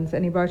penguins,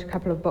 and he wrote a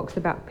couple of books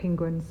about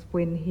penguins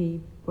when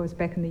he was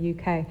back in the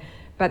UK.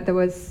 But there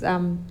was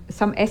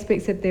some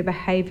aspects of their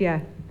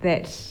behaviour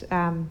that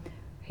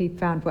he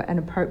found were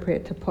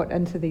inappropriate to put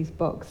into these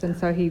books, and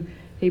so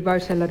he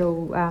wrote a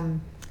little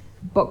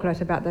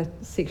booklet about the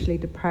sexually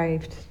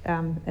depraved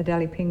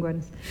Adelie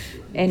penguins,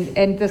 and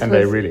this and was,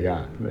 they really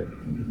are.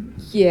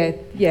 Yeah.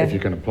 If you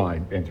can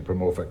apply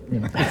anthropomorphic,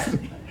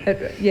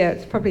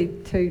 it's probably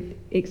too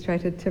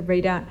X-rated to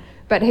read out.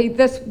 But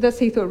this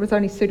he thought was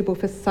only suitable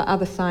for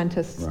other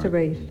scientists to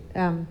read.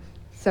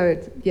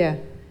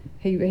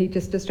 He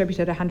just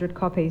distributed 100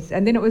 copies,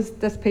 and then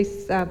this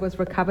piece was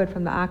recovered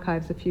from the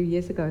archives a few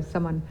years ago.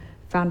 Someone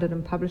found it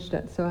and published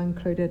it, so I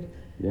included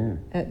it in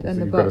the book.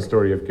 You've got a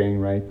story of gang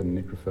rape and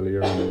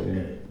necrophilia,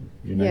 and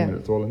you name it,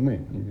 it's all in there.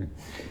 Yeah.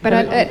 But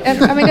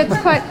it's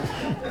quite.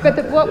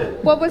 But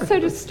what was so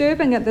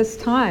disturbing at this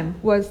time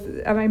was,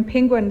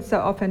 penguins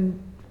are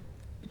often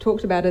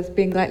talked about as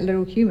being like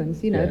little humans.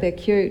 They're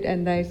cute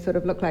and they sort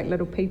of look like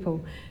little people,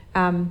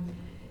 and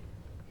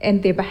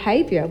their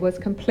behaviour was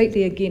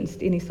completely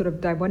against any sort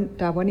of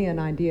Darwinian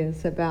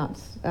ideas about,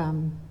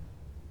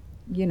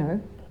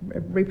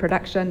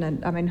 reproduction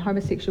and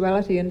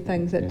homosexuality and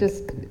things. It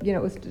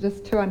it was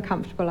just too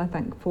uncomfortable, I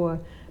think, for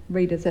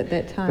readers at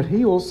that time. But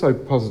he also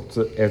posits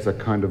it as a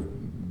kind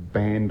of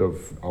band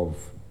of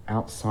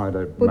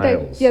outsider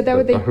males. They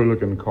were the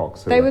hooligan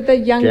cocks. They were the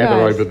young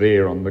gather guys over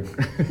there on the.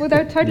 Well,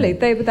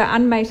 they were the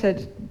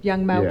unmated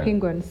young male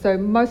penguins. So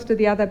most of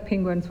the other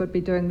penguins would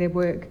be doing their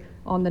work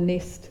on the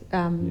nest,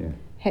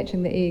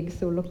 hatching the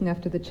eggs or looking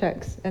after the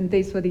chicks, and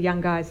these were the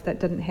young guys that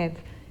didn't have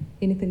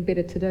anything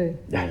better to do.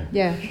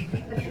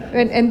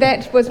 And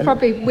that was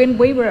probably when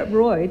we were at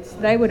Royds,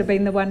 they would have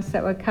been the ones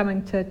that were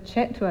coming to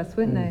chat to us,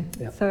 weren't they?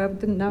 Yep. So I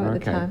didn't know at the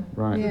time.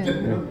 Right.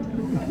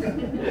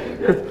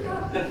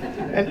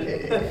 And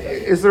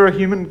is there a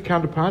human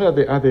counterpart?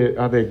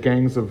 Are there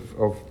gangs of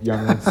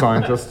young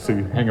scientists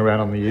who hang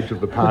around on the edge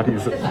of the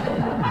parties?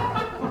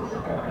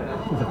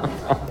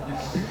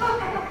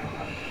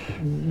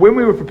 When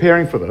we were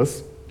preparing for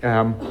this,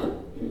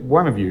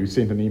 one of you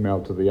sent an email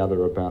to the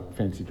other about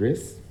fancy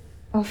dress.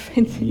 Oh,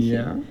 fancy.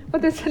 Yeah.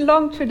 Well, there's a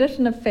long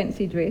tradition of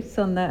fancy dress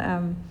on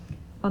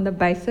the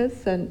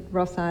bases in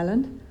Ross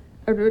Island.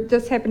 It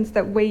just happens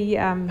that we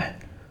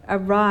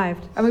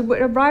arrived. I mean,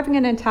 arriving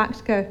in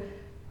Antarctica,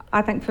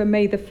 I think for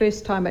me, the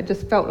first time, it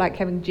just felt like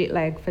having jet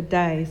lag for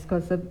days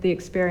because the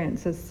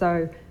experience is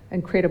so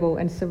incredible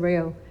and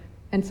surreal.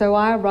 And so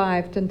I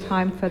arrived in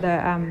time for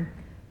the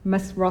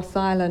Miss Ross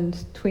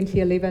Island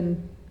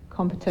 2011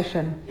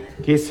 competition.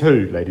 Guess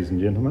who, ladies and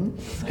gentlemen?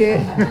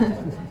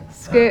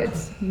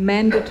 Skirts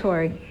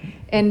mandatory.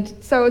 And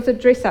so it was a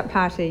dress-up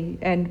party,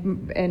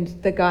 and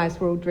the guys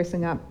were all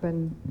dressing up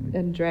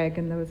in drag,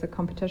 and there was a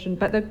competition.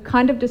 But the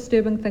kind of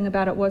disturbing thing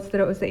about it was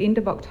that it was the end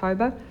of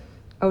October.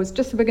 It was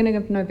just the beginning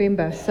of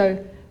November, so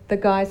the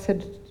guys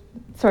had...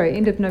 Sorry,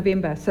 end of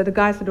November. So the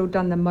guys had all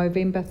done the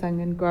Movember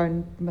thing and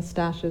grown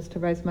moustaches to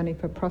raise money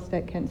for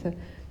prostate cancer.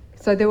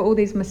 So there were all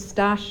these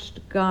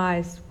moustached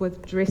guys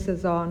with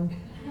dresses on,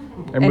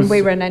 and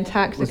we were in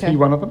Antarctica. Was he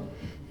one of them?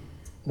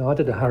 No, I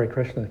did a Hare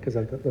Krishna because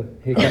I got the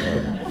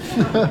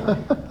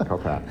haircut.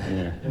 Cop out,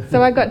 yeah.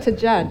 So I got to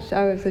judge.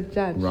 I was a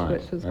judge, Right,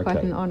 which was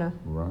quite an honour.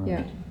 Right.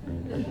 Yeah.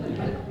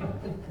 Okay.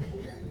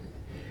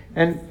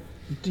 And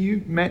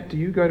Matt, do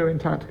you go to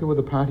Antarctica with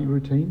a party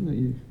routine? That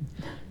you...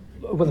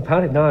 With a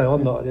party? No,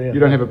 I'm not. Yeah. You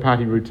don't have a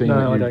party routine No,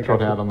 I that you don't trot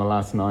go out for- on the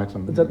last night?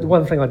 And... The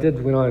one thing I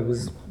did when I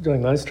was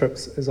doing those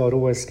trips is I'd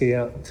always ski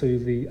out to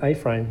the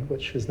A-frame,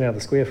 which is now the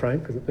square frame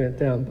because it burnt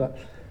down, but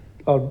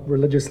I'd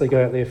religiously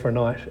go out there for a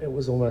night. It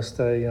was almost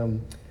the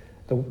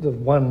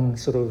one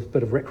sort of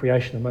bit of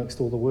recreation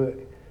amongst all the work.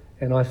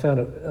 And I found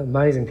it an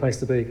amazing place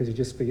to be because you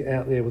just be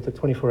out there with the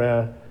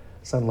 24-hour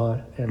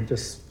sunlight and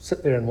just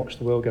sit there and watch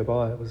the world go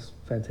by. It was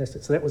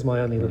fantastic. So that was my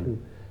only little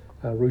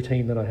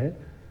routine that I had.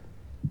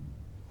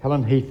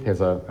 Helen Heath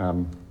has a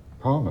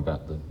poem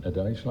about the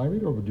Adelie. Shall I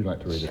read it, or would you like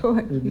to read it? Sure,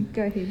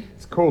 go ahead.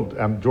 It's called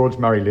George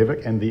Murray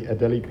Levick and the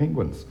Adelie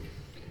Penguins.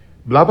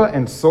 Blubber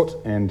and soot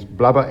and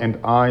blubber and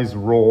eyes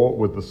raw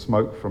with the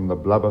smoke from the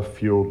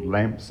blubber-fueled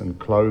lamps and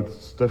clothes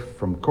stiff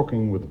from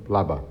cooking with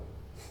blubber.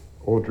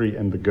 Audrey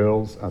and the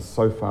girls are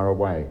so far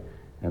away,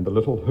 and the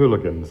little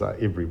hooligans are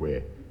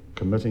everywhere,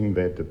 committing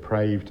their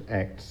depraved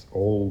acts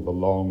all the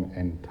long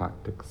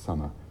Antarctic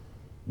summer.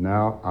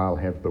 Now I'll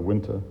have the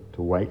winter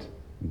to wait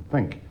and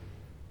think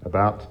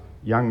about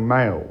young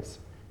males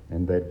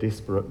and their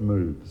desperate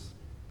moves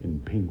in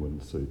penguin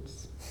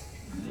suits.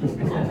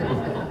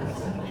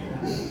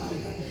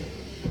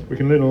 We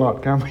can learn a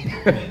lot, can't we?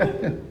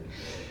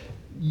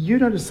 You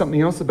noticed something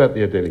else about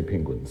the Adelie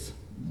penguins,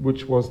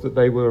 which was that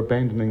they were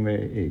abandoning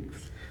their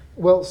eggs.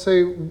 Well,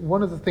 so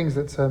one of the things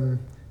that a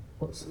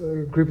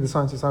group of the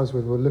scientists I was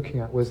with were looking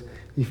at was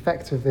the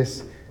effect of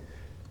this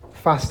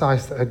fast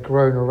ice that had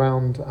grown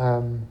around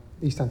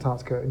East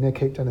Antarctica near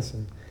Cape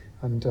Denison.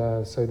 And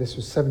so this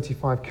was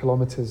 75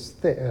 kilometres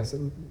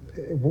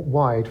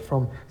wide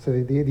from,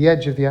 so the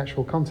edge of the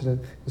actual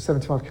continent was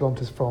 75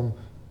 kilometres from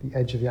the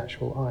edge of the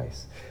actual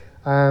ice.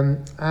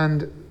 And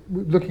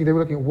they were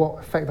looking at what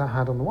effect that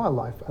had on the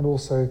wildlife and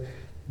also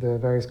the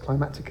various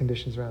climatic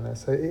conditions around there.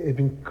 So it had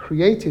been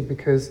created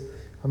because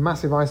a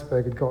massive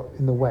iceberg had got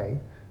in the way,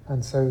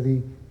 and so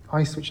the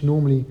ice which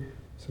normally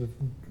sort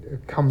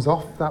of comes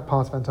off that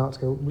part of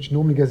Antarctica, which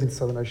normally goes into the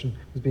Southern Ocean,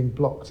 was being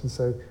blocked, and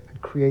so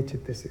had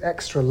created this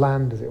extra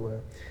land, as it were.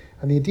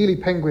 And the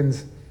Adelie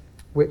penguins,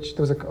 which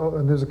there was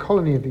a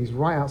colony of these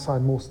right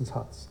outside Mawson's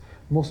huts.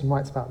 Mawson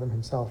writes about them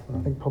himself, and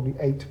I think probably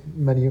ate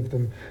many of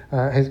them.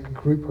 His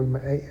group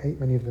probably ate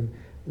many of them.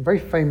 A very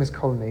famous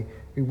colony.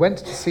 We went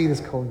to see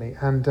this colony,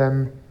 and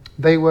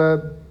they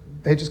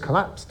just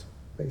collapsed,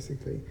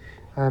 basically.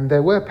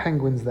 There were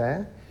penguins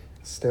there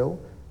still,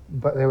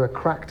 but there were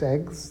cracked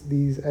eggs.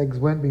 These eggs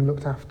weren't being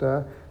looked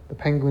after. The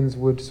penguins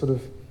would sort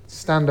of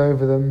stand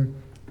over them,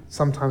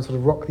 sometimes sort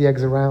of rock the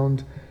eggs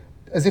around,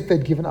 as if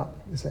they'd given up,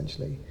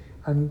 essentially.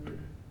 And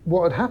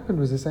what had happened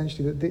was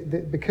essentially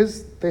that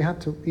because they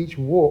had to each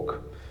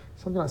walk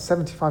something like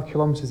 75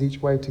 kilometres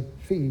each way to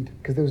feed,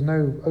 because there was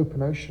no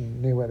open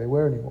ocean near where they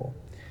were anymore,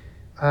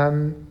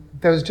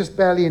 there was just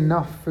barely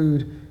enough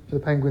food for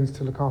the penguins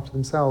to look after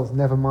themselves,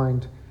 never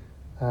mind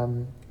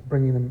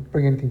bring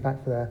anything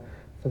back for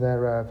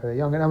their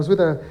young. And I was with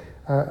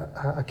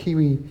a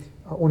Kiwi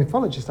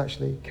ornithologist,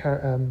 actually,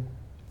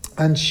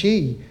 and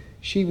she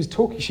was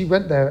talking. She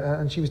went there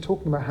and she was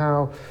talking about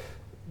how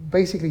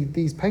basically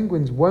these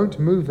penguins won't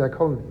move their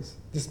colonies,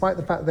 despite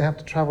the fact they have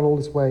to travel all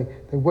this way.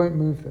 They won't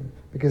move them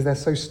because they're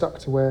so stuck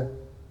to where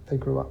they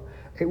grew up.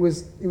 It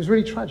was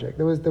really tragic.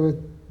 There were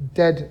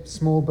dead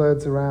small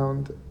birds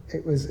around.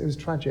 It was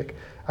tragic,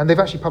 and they've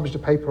actually published a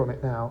paper on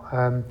it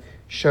now,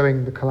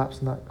 showing the collapse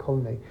in that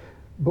colony.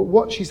 But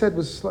what she said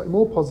was slightly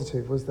more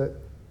positive, was that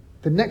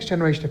the next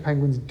generation of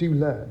penguins do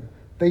learn.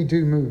 They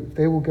do move.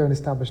 They will go and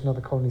establish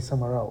another colony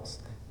somewhere else,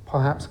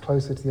 perhaps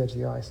closer to the edge of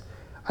the ice.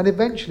 And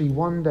eventually,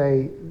 one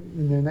day,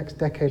 in the next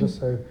decade or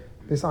so,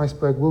 this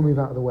iceberg will move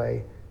out of the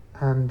way,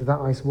 and that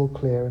ice will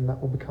clear, and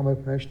that will become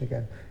open ocean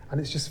again. And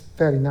it's just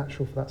fairly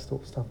natural for that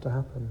sort of stuff to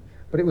happen.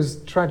 But it was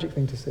a tragic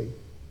thing to see.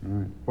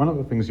 Right. One of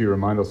the things you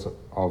remind us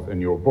of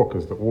in your book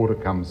is that water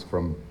comes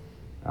from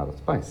outer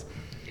space.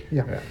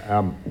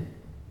 Yeah.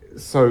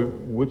 So,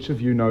 which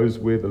of you knows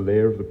where the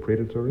lair of the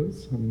predator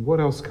is? And what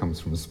else comes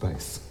from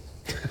space?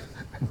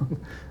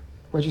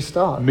 Where'd you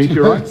start?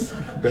 Meteorites?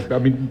 I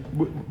mean,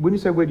 when you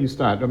say where do you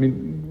start, I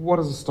mean, what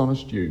has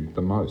astonished you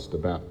the most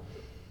about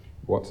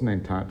what's in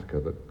Antarctica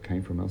that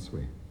came from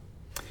elsewhere?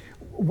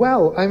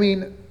 Well, I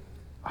mean,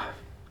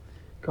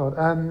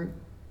 God,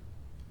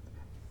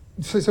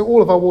 so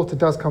all of our water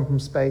does come from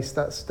space.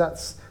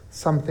 That's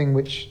something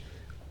which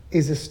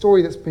is a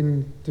story that's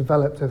been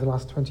developed over the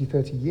last 20,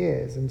 30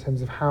 years in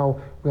terms of how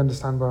we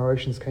understand where our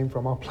oceans came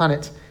from. Our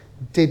planet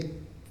did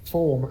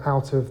form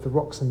out of the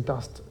rocks and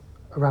dust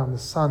around the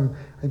sun.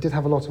 It did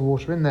have a lot of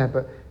water in there,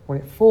 but when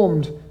it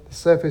formed, the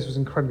surface was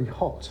incredibly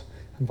hot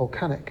and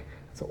volcanic,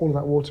 so all of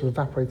that water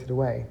evaporated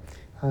away.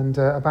 And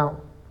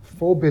about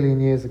 4 billion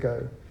years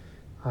ago,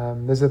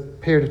 there's a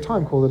period of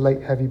time called the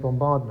Late Heavy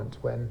Bombardment,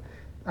 when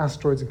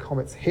asteroids and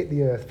comets hit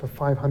the Earth for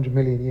 500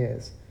 million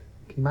years.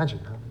 Can you imagine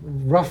how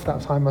rough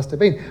that time must have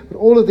been? But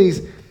all of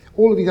these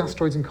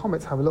asteroids and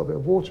comets have a little bit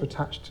of water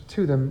attached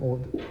to them or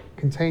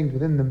contained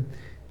within them,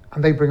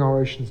 and they bring our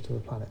oceans to the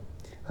planet.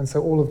 And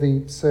so all of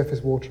the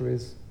surface water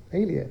is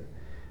alien.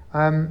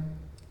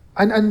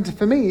 And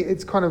for me,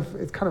 it's kind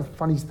of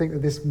funny to think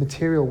that this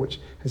material,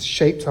 which has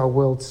shaped our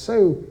world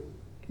so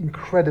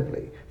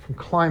incredibly, from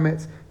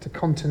climate to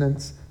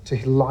continents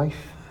to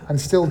life,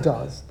 and still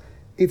does,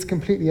 it's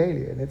completely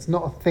alien. It's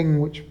not a thing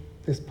which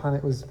this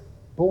planet was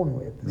born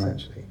with,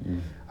 essentially,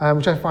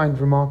 which I find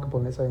remarkable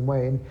in its own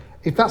way. And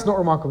if that's not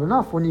remarkable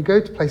enough, when you go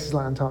to places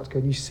like Antarctica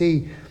and you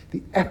see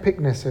the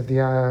epicness of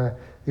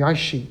the ice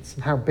sheets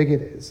and how big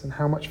it is and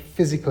how much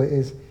physical it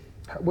is,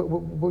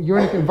 you're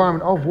in an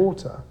environment of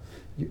water.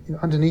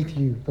 Underneath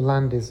you, the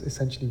land is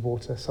essentially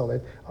water,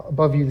 solid.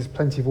 Above you, there's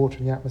plenty of water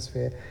in the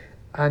atmosphere.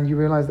 And you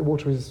realise that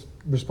water is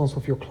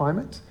responsible for your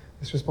climate.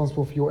 It's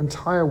responsible for your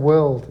entire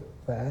world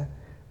there.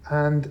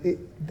 And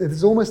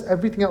there's almost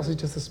everything else is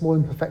just a small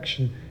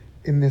imperfection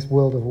in this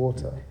world of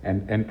water.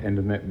 And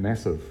in that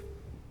massive,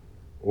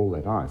 all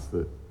that ice,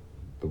 the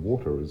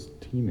water is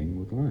teeming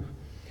with life.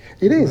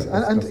 It is.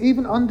 And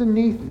even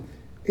underneath,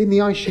 in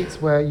the ice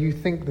sheets where you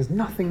think there's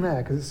nothing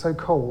there because it's so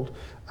cold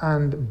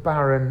and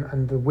barren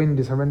and the wind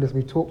is horrendous,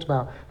 we've talked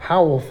about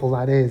how awful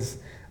that is,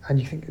 and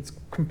you think it's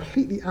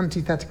completely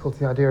antithetical to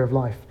the idea of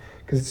life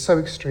because it's so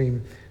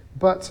extreme.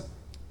 But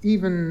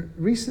even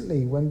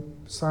recently, when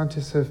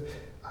scientists have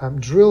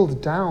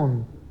drilled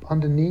down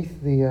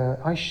underneath the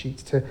ice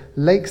sheets to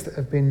lakes that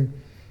have been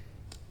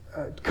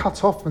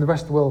cut off from the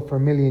rest of the world for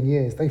 1 million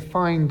years, they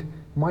find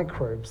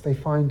microbes, they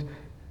find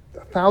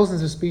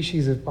thousands of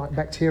species of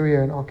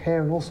bacteria and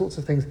archaea and all sorts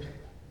of things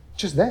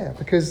just there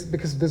because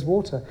there's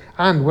water.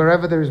 And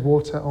wherever there is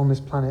water on this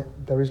planet,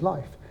 there is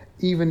life,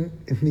 even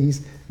in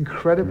these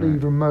incredibly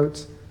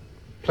remote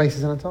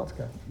places in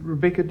Antarctica.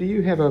 Rebecca, do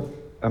you have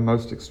a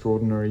most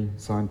extraordinary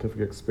scientific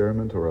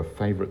experiment or a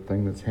favourite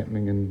thing that's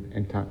happening in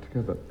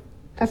Antarctica?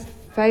 A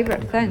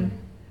favourite thing?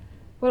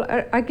 Well,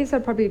 I guess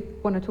I'd probably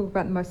want to talk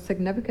about the most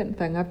significant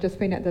thing. I've just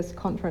been at this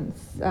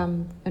conference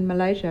in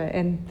Malaysia,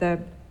 and the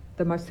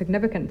most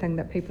significant thing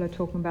that people are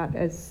talking about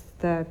is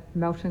the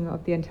melting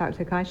of the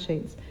Antarctic ice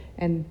sheets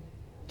and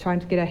trying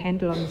to get a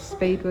handle on the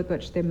speed with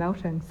which they're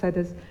melting. So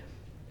there's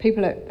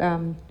people at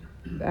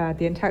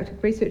the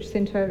Antarctic Research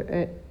Centre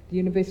at the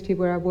university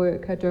where I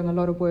work are doing a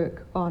lot of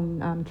work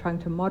on trying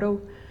to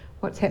model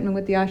what's happening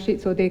with the ice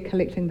sheets, or they're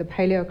collecting the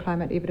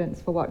paleoclimate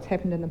evidence for what's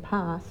happened in the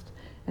past,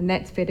 and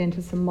that's fed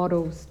into some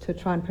models to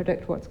try and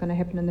predict what's going to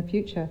happen in the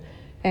future.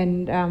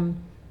 And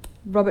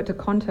Robert de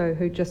Conto,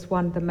 who just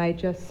won the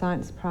major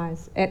science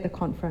prize at the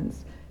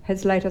conference,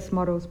 his latest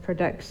models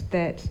predict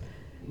that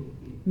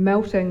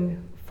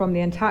melting from the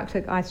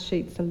Antarctic ice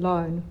sheets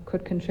alone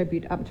could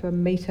contribute up to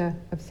 1 metre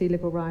of sea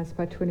level rise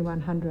by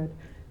 2100.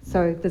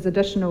 So there's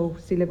additional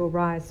sea level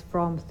rise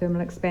from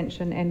thermal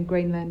expansion and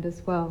Greenland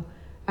as well.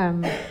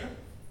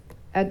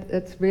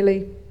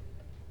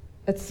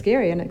 It's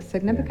scary and it's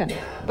significant.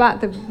 But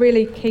the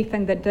really key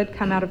thing that did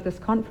come out of this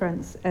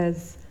conference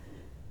is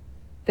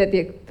that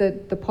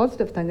the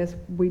positive thing is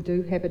we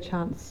do have a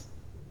chance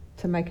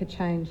to make a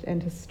change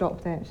and to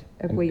stop that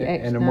if we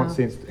act now. And in what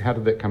sense, how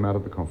did that come out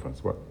of the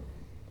conference?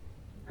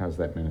 How's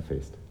that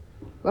manifest?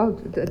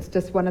 Well, it's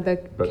just one of the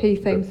key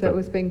things that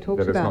was being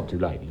talked about. That it's not too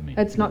late, you mean?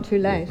 It's not too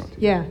late, not too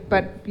yeah. late.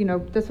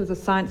 But, this was a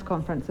science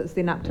conference. It's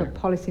then up to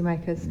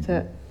policymakers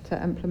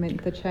to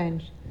implement the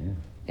change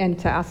and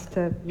to us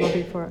to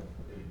lobby for it.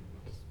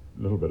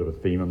 A little bit of a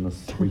theme on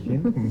this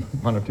weekend,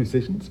 one or two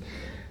sessions.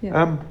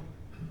 Yeah.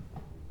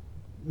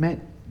 Matt,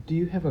 do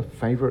you have a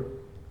favourite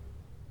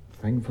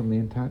thing from the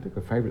Antarctic,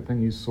 a favourite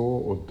thing you saw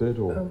or did?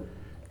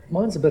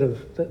 Mine's a bit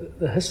of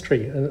the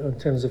history in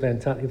terms of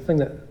Antarctica. The thing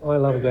that I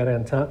love about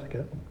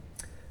Antarctica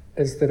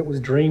is that it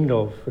was dreamed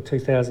of for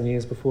 2,000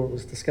 years before it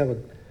was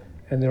discovered.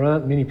 And there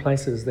aren't many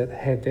places that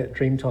had that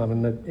dream time.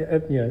 And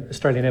the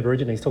Australian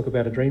Aborigines talk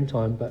about a dream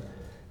time, but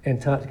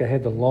Antarctica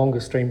had the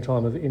longest dream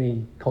time of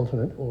any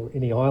continent or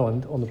any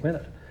island on the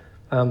planet.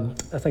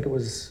 I think it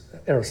was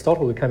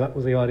Aristotle who came up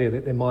with the idea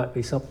that there might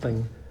be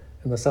something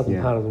in the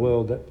southern part of the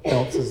world that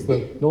balances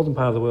the northern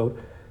part of the world.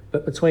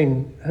 But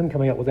between him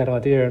coming up with that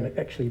idea and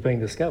actually being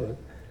discovered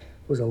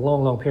was a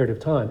long, long period of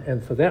time.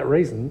 And for that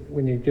reason,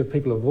 when you give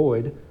people a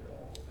void,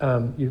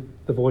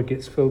 the void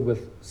gets filled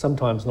with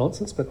sometimes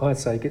nonsense, but I'd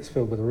say it gets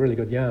filled with really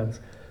good yarns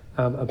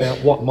about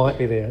what might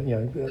be there.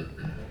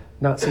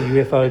 Nazi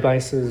UFO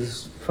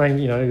bases,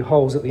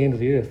 holes at the end of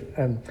the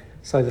earth.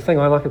 So the thing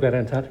I like about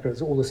Antarctica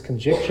is all this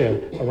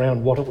conjecture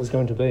around what it was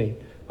going to be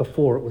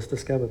before it was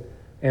discovered.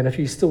 And if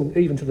you still,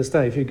 even to this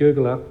day, if you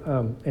Google up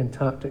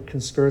Antarctic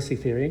conspiracy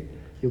theory,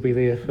 you'll be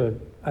there for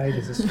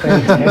ages. It's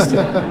fantastic.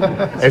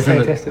 As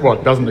in it,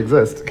 what, doesn't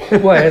exist?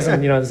 Well, as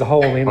in, there's a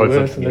hole in the end of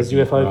Earth, and there's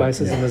UFO right,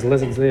 bases, and there's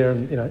lizards there,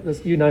 and,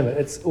 you name it.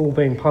 It's all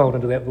being piled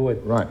into that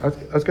void. Right.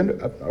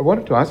 I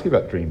wanted to ask you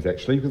about dreams,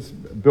 actually, because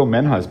Bill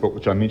Manhei's book,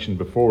 which I mentioned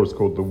before, is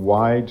called The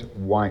Wide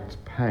White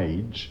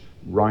Page,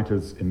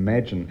 Writers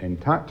Imagine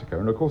Antarctica.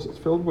 And, of course, it's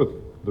filled with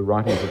the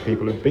writings of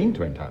people who've been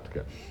to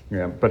Antarctica.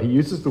 But he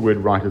uses the word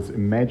writers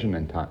imagine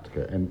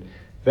Antarctica, and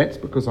that's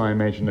because I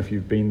imagine if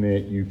you've been there,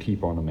 you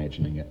keep on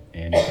imagining it,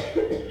 and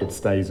it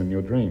stays in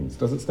your dreams.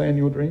 Does it stay in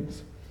your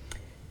dreams?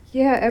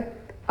 Yeah,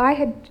 I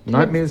had...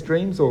 Nightmares,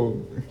 dreams, or...?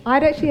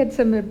 I'd actually had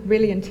some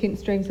really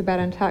intense dreams about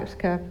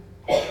Antarctica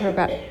for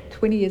about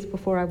 20 years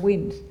before I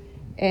went.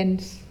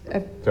 And so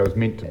it was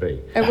meant to be.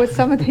 It was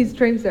some of these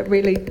dreams that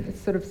really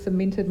sort of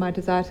cemented my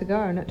desire to go,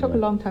 and it took a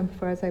long time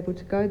before I was able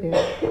to go there.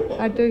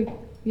 I do,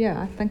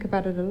 I think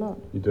about it a lot.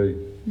 You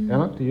do.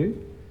 Alok, do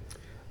you?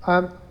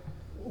 I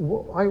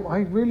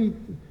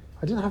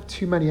didn't have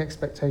too many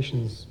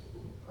expectations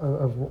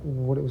of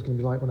what it was going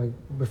to be like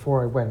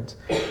before I went,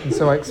 and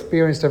so I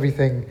experienced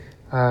everything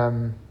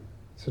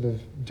sort of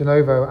de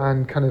novo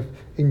and kind of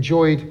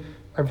enjoyed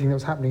everything that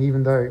was happening,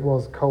 even though it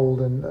was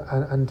cold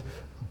and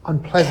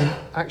unpleasant.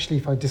 Actually,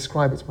 if I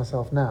describe it to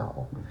myself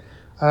now,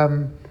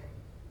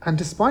 and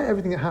despite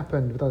everything that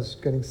happened with us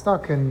getting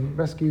stuck and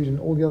rescued and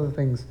all the other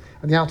things,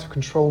 and the out of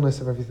controlness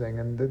of everything,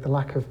 and the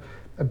lack of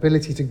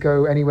ability to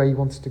go anywhere you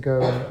wanted to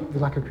go, and the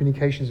lack of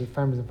communications with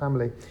families and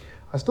family,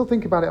 I still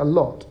think about it a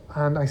lot,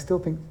 and I still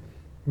think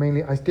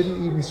mainly I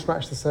didn't even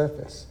scratch the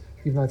surface,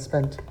 even though I'd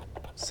spent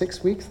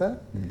 6 weeks there,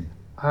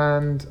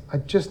 and I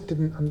just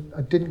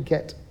didn't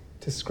get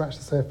to scratch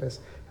the surface,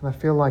 and I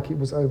feel like it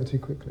was over too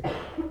quickly.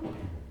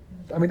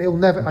 I mean, it'll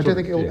never. I don't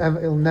think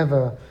it'll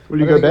never. Will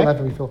you go back? It'll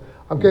ever be filled.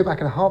 I'll go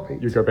back in a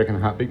heartbeat. You go back in a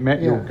heartbeat.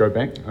 Matt, you'll go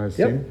back, I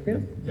assume. Yep.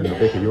 And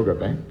Rebecca, you'll go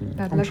back.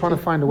 Yeah. I'm trying to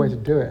find a way to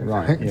do it.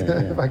 Right.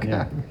 If I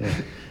can.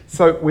 Yeah.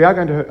 So we are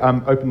going to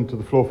open to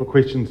the floor for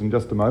questions in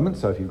just a moment.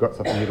 So if you've got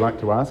something you'd like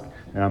to ask,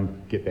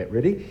 get that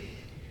ready.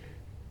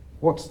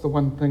 What's the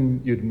one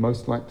thing you'd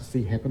most like to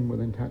see happen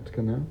with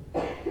Antarctica now?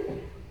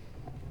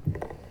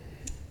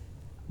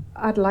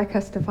 I'd like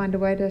us to find a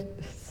way to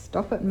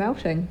stop it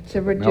melting,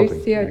 to reduce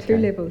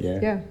CO2 levels.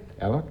 Yeah.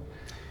 Alok?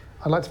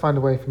 I'd like to find a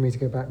way for me to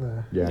go back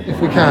there. Yeah.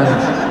 If we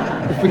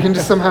can. If we can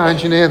just somehow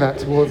engineer that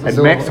towards us And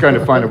all. Matt's going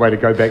to find a way to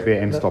go back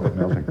there and stop it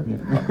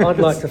melting. Yeah. I'd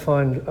like to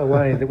find a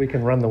way that we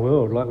can run the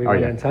world like we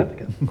run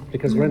Antarctica,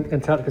 because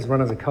Antarctica's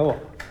run as a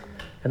co-op,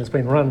 and it's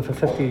been run for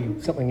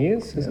 50-something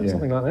years,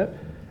 something like that.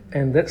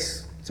 And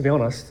that's, to be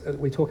honest,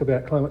 we talk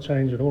about climate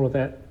change and all of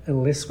that,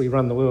 unless we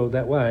run the world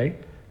that way,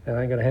 it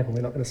ain't going to happen,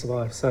 we're not going to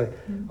survive. So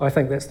I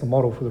think that's the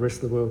model for the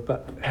rest of the world,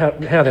 but how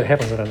that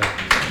happens, I don't know.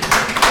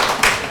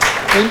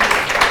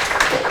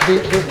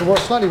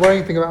 What's slightly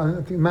worrying thing about,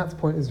 I think Matt's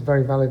point is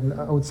very valid, and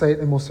I would say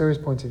a more serious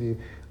point of view.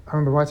 I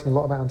remember writing a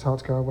lot about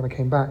Antarctica when I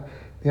came back.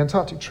 The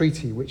Antarctic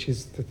Treaty, which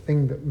is the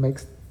thing that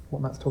makes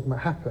what Matt's talking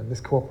about happen,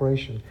 this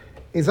cooperation,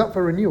 is up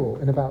for renewal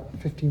in about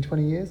 15,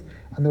 20 years,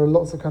 and there are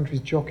lots of countries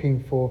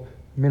jockeying for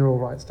mineral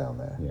rights down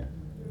there. Yeah.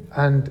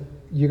 And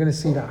you're going to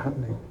see that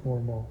happening more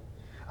and more.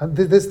 And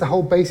there's the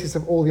whole basis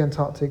of all the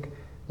Antarctic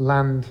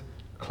land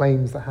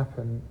claims that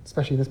happen,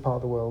 especially in this part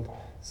of the world.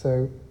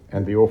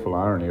 And the awful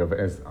irony of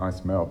as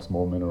ice melts,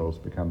 more minerals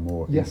become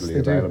more easily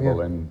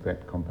available, and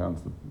that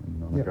compounds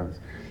the guys.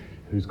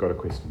 Who's got a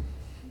question?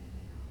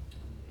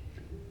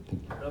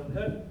 How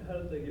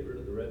did they get rid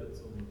of the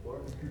rabbits on the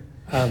quarry?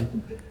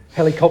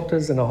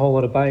 Helicopters and a whole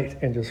lot of bait,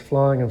 and just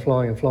flying and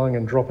flying and flying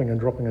and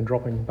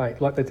dropping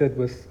bait, like they did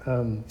with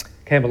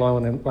Campbell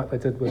Island and like they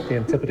did with the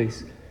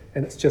Antipodes.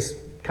 And it's just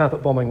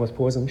carpet bombing with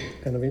poison,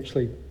 and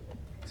eventually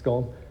it's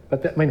gone.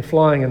 But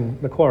flying in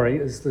Macquarie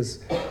there's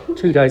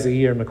 2 days a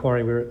year in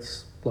Macquarie where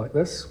it's like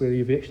this, where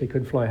you actually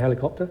could fly a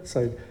helicopter.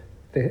 So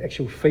the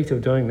actual feat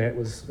of doing that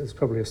is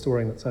probably a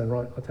story in its own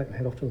right. I take my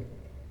hat off to them.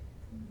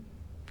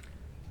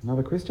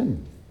 Another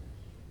question?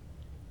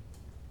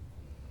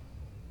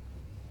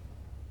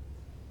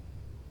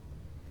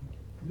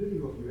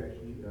 Living off, you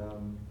actually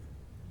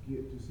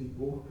get to see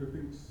water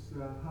clippings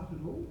hut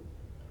at all?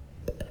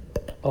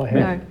 I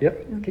have. No.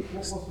 Yep.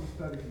 What sort of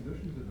study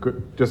conditions is it?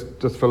 Good.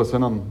 Just fill us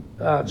in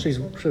on. She's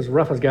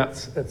rough as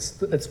guts.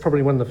 It's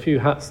probably one of the few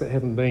huts that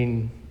haven't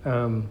been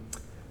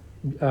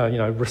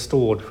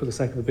restored, for the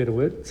sake of a better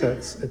word. So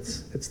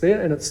it's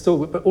there, and it's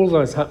still. But all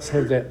those huts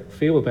have that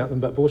feel about them.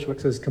 But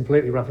Borchwick's is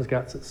completely rough as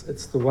guts.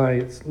 It's the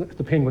way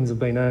the penguins have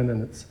been in,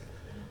 and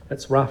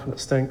it's rough and it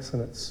stinks,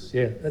 and it's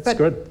but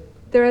good.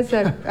 There is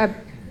a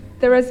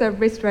there is a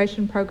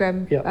restoration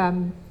program Yep.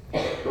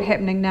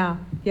 happening now.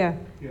 Yeah.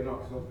 Yeah, no,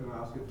 because I was going to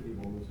ask if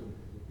anyone was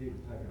prepared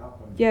to take it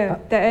up. Yeah,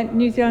 the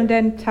New Zealand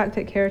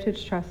Antarctic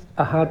Heritage Trust.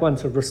 A hard one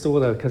to restore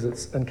though, because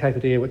it's in Cape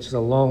Adare, which is a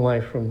long way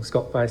from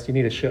Scott Base. You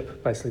need a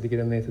ship basically to get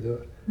in there to do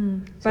it.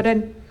 But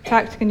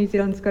Antarctica New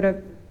Zealand's got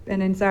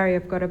and Anzari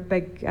have got a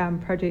big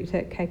project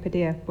at Cape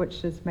Adare,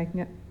 which is making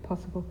it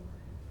possible.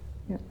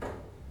 Yeah.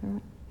 All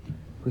right.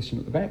 Question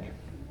at the back.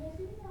 I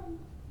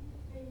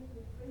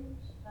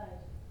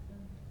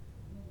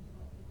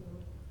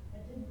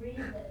did read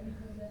that you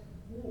can just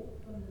walk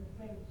from the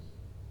French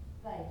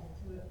base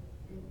to it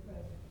in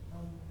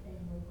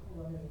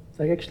colony.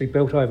 They actually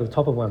built over the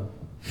top of one.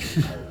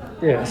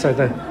 Yeah, so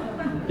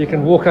you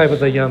can walk over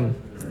the Have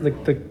you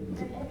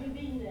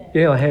been there?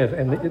 Yeah, I have,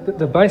 and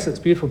the base, it's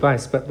a beautiful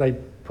base, but they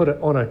put it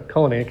on a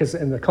colony,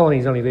 and the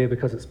colony's only there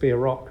because it's bare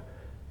rock,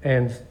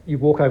 and you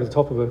walk over the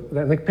top of it,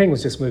 and the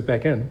penguins just moved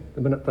back in.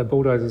 The minute the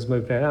bulldozers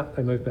moved out,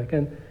 they moved back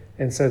in,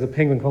 and so the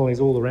penguin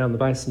colony's all around the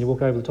base, and you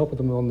walk over the top of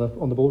them on the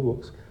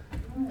boardwalks,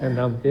 and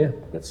yeah,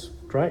 that's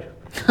great.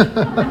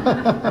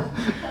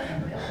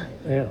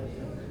 Yeah.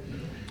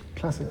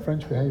 Classic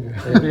French behaviour.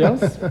 Anybody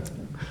else?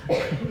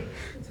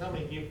 Tell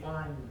me, do you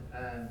find,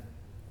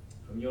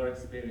 from your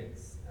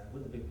experience,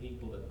 would there be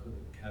people that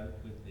couldn't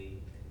cope with the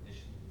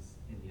conditions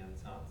in the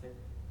Antarctic?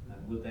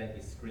 Would they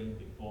be screened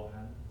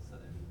beforehand so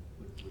they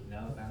would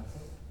know about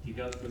it? Do you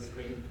go through a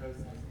screening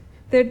process?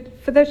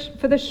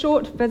 For the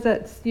short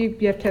visits, you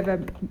have to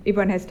have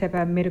everyone has to have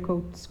a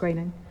medical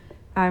screening.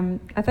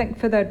 I think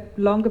for the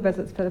longer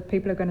visits, for the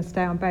people who are going to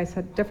stay on base,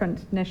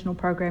 different national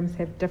programs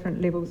have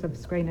different levels of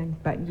screening,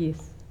 but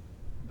yes.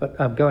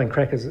 But going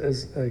crackers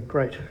is a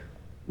great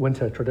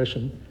winter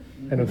tradition,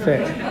 and in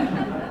fact,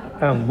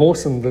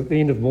 Mawson, the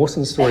end of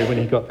Mawson's story when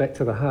he got back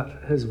to the hut,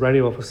 his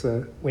radio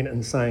officer went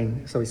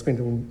insane, so he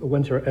spent a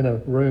winter in a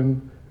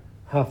room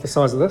half the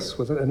size of this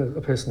with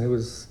a person who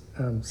was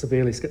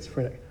severely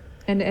schizophrenic.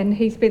 And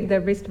he spent the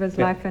rest of his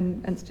life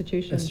in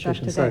institutions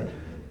after so that.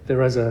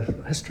 there is a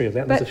history of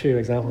that, and there's a few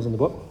examples in the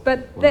book.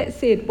 But that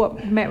said,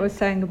 what Matt was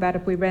saying about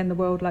if we ran the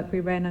world like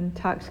we ran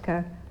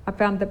Antarctica, I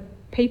found the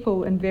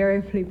people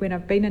invariably when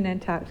I've been in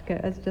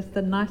Antarctica is just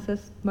the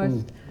nicest,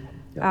 most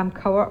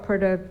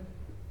cooperative,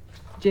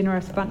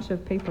 generous bunch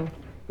of people.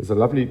 There's a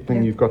lovely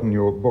thing you've got in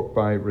your book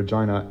by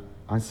Regina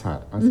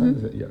Ishart,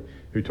 is it? Yeah,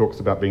 who talks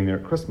about being there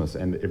at Christmas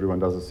and everyone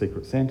does a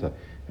Secret Santa,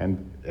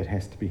 and it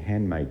has to be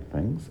handmade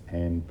things,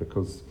 and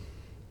because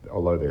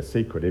although they're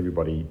secret,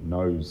 everybody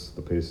knows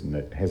the person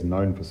that has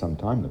known for some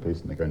time the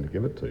person they're going to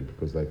give it to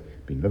because they've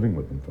been living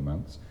with them for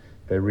months.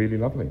 They're really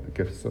lovely. The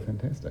gifts are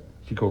fantastic.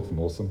 She calls them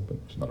awesome, but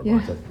she's not a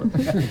writer.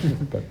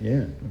 But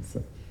yeah, I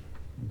think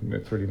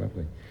that's really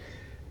lovely.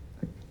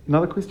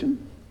 Another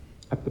question?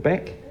 Up the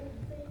back?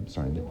 I'm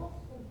sorry. The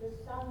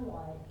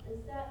sunlight, is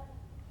that,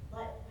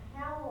 like,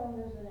 how long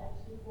is it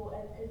actually for?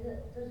 And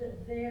does it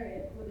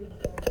vary according to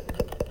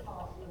the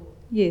part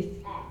Yes.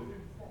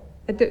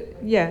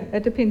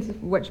 It depends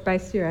which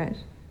base you're at.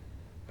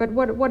 But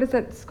what is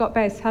it, Scott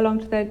Base? How long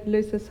do they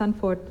lose the sun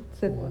for?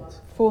 Is it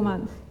 4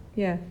 months?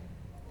 Yeah.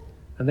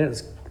 And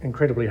that's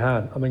incredibly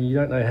hard. I mean, you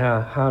don't know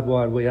how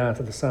hardwired we are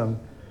to the sun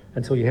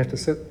until you have to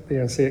sit there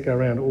and see it go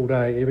around all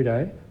day, every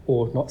day,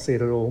 or not see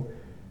it at all.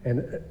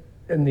 And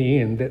in the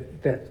end,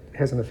 that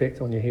has an effect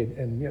on your head,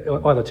 and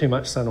either too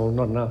much sun or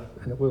not enough,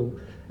 and it will.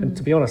 And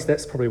to be honest,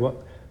 that's probably what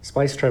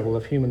space travel,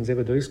 if humans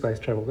ever do space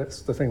travel,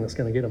 that's the thing that's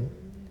going to get them.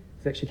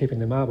 It's actually keeping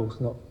their marbles,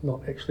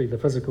 not actually the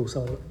physical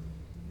side of it.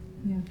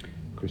 Yeah.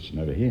 Question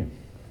over here.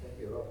 Thank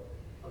you, Rob.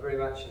 I very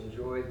much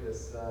enjoyed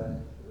this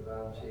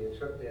armchair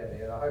trip down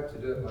there. I hope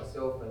to do it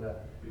myself in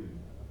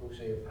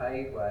unfortunately a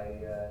paid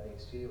way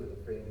next year with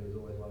a friend who's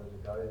always wanted to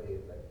go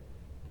there. But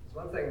it's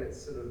one thing that's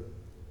sort of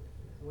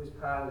always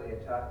part of the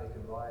Antarctic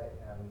in my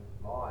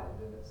mind,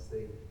 and it's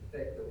the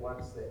fact that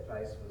once that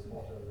place was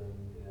hotter than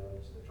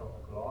just a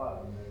tropical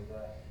island, and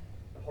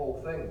the whole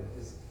thing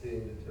is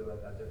turned into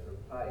a different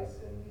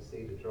place, and you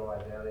see the dry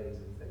valleys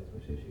and things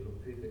which actually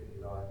look perfectly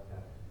like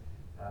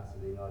parts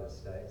of the United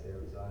States,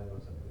 Arizona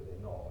or something, but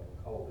they're not,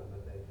 they're colder,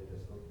 but they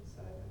just look the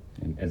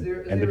same.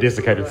 And the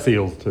desiccated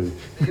seals too.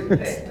 The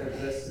impact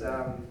of this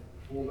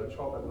former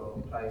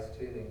tropical place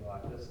turning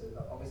like this,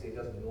 obviously it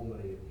doesn't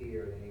normally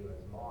appear in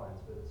anyone's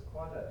minds, but it's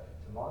quite to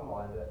my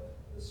mind,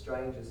 the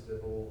strangest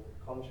of all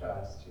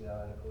contrasts, and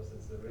of course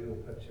it's the real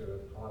picture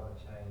of climate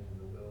change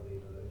and the world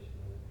evolution.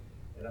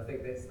 And I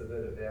think that's the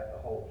bit about the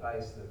whole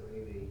place that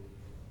really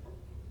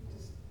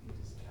you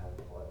just can't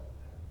quite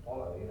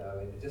follow,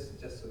 and just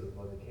sort of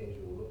like a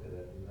casual look at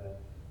it.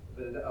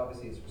 But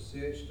obviously it's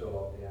researched a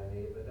lot down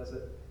there, but does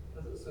it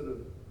sort of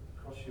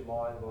cross your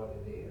mind while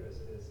you're there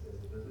as a visitor?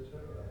 I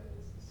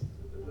mean, it's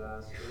a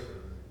disaster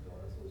and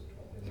dinosaurs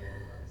dropping in.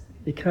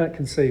 You can't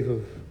conceive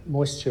of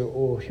moisture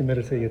or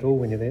humidity at all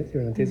when you're there.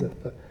 You're in a desert.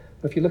 But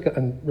if you look at,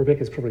 and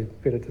Rebecca's probably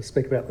better to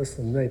speak about this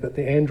than me, but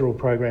the Andrel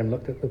program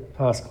looked at the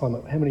past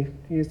climate. How many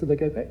years did they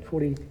go back?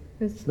 40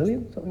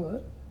 million, something like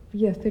that?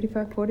 Yeah,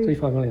 35, 40.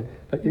 35 million.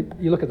 But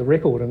you look at the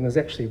record, and there's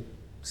actually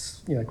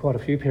quite a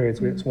few periods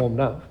where it's warmed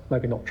up.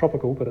 Maybe not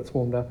tropical, but it's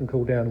warmed up and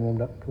cooled down and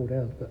warmed up and cooled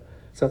down.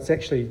 So it's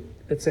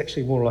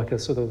actually more like a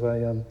sort of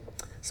a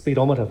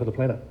speedometer for the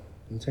planet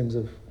in terms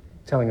of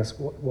telling us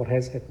what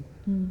has happened.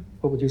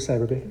 What would you say,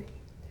 Rebecca?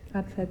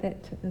 I'd say that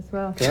as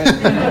well. Great.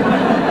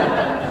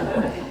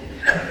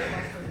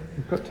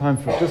 We've got time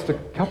for just a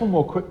couple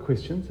more quick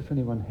questions. If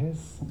anyone has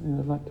something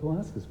they'd like to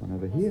ask, there's one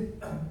over here.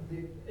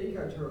 The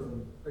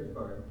ecotourism big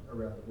boom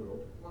around the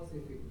world, what's the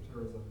effect of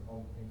tourism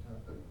on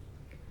Antarctica?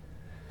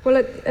 Well,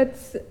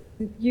 it's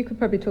you could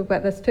probably talk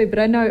about this too, but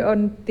I know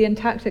on the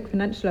Antarctic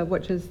Peninsula,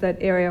 which is that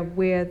area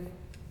where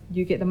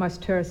you get the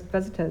most tourist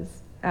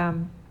visitors,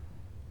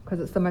 because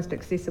it's the most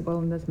accessible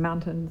and there's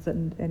mountains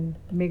and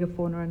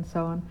megafauna and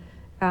so on.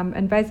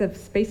 Invasive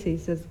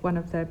species is one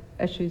of the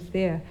issues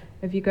there.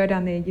 If you go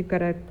down there, you've got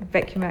to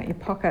vacuum out your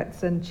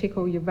pockets and check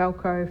all your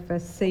Velcro for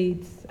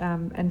seeds,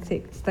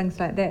 insects, things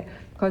like that.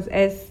 Because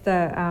as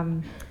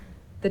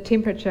the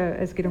temperature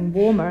is getting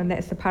warmer, and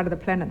that's the part of the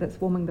planet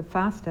that's warming the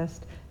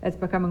fastest, it's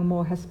becoming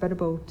more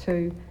hospitable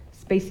to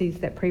species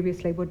that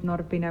previously would not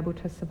have been able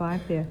to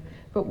survive there.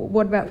 But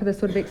what about for the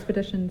sort of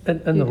expeditions?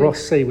 In the Ross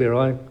Sea, where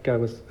I go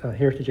with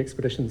heritage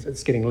expeditions,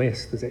 it's getting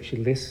less. There's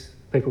actually less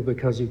people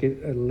because you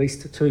get at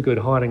least 2 good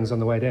hidings on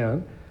the way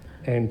down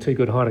and 2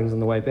 good hidings on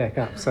the way back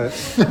up. So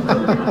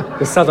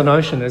the Southern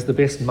Ocean is the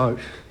best moat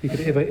you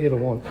could ever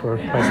want for a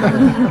place like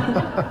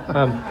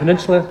that.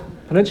 Peninsula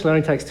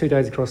only takes 2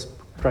 days across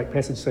Drake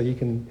Passage, so you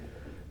can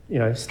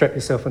strap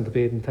yourself into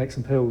bed and take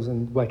some pills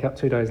and wake up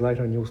 2 days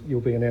later and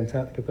you'll be in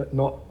Antarctica, but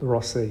not the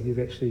Ross Sea. You've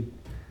got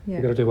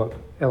to do what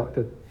Alok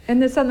did. And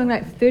there's something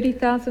like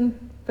 30,000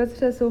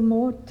 visitors or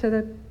more to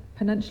the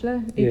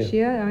peninsula each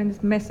year. I mean,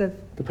 it's massive.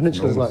 The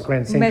peninsula is like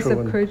Grand Central, massive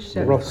and cruise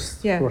ship.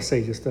 the Ross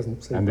Sea just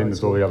doesn't see. And then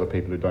there's all the other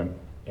people who don't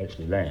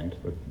actually land,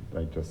 but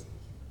they just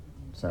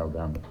sail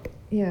down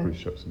cruise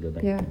ships and go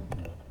back. Yeah.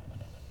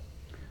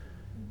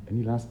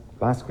 Any last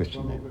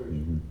question there?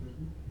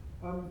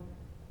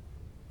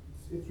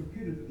 It's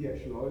reputed that the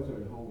actual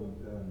ozone hole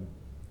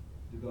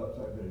developed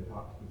over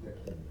Antarctica is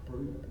actually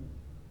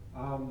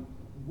improving.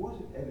 What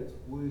at its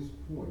worst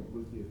point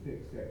was the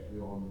effects actually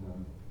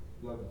on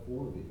local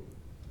fauna there?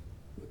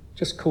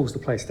 Just cools the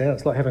place down.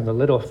 It's like having the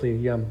lid off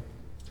the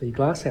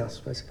glass house,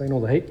 basically, and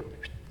all the heat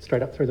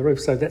straight up through the roof.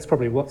 So that's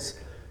probably what's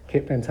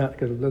kept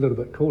Antarctica a little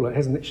bit cooler. It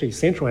hasn't actually,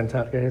 central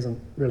Antarctica hasn't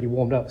really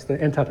warmed up. So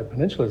the Antarctic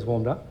Peninsula has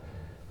warmed up,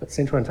 but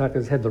central Antarctica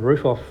has had the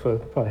roof off for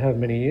probably however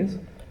many years.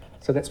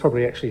 So that's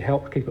probably actually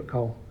helped keep it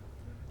cold.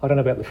 I don't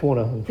know about the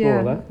fauna and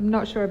flora though. I'm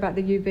not sure about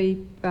the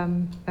UV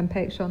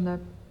impacts on the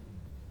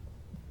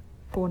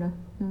fauna.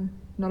 No,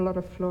 not a lot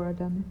of flora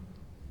down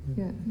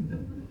there. Yeah.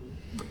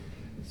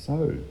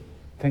 So,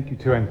 thank you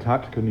to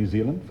Antarctica New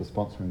Zealand for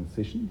sponsoring the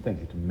session. Thank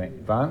you to Matt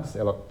Vance,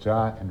 Alok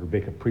Jha and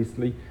Rebecca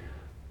Priestley.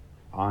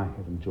 I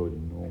have enjoyed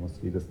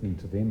enormously listening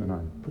to them, and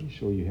I'm pretty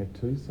sure you have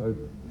too, so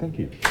thank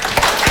you.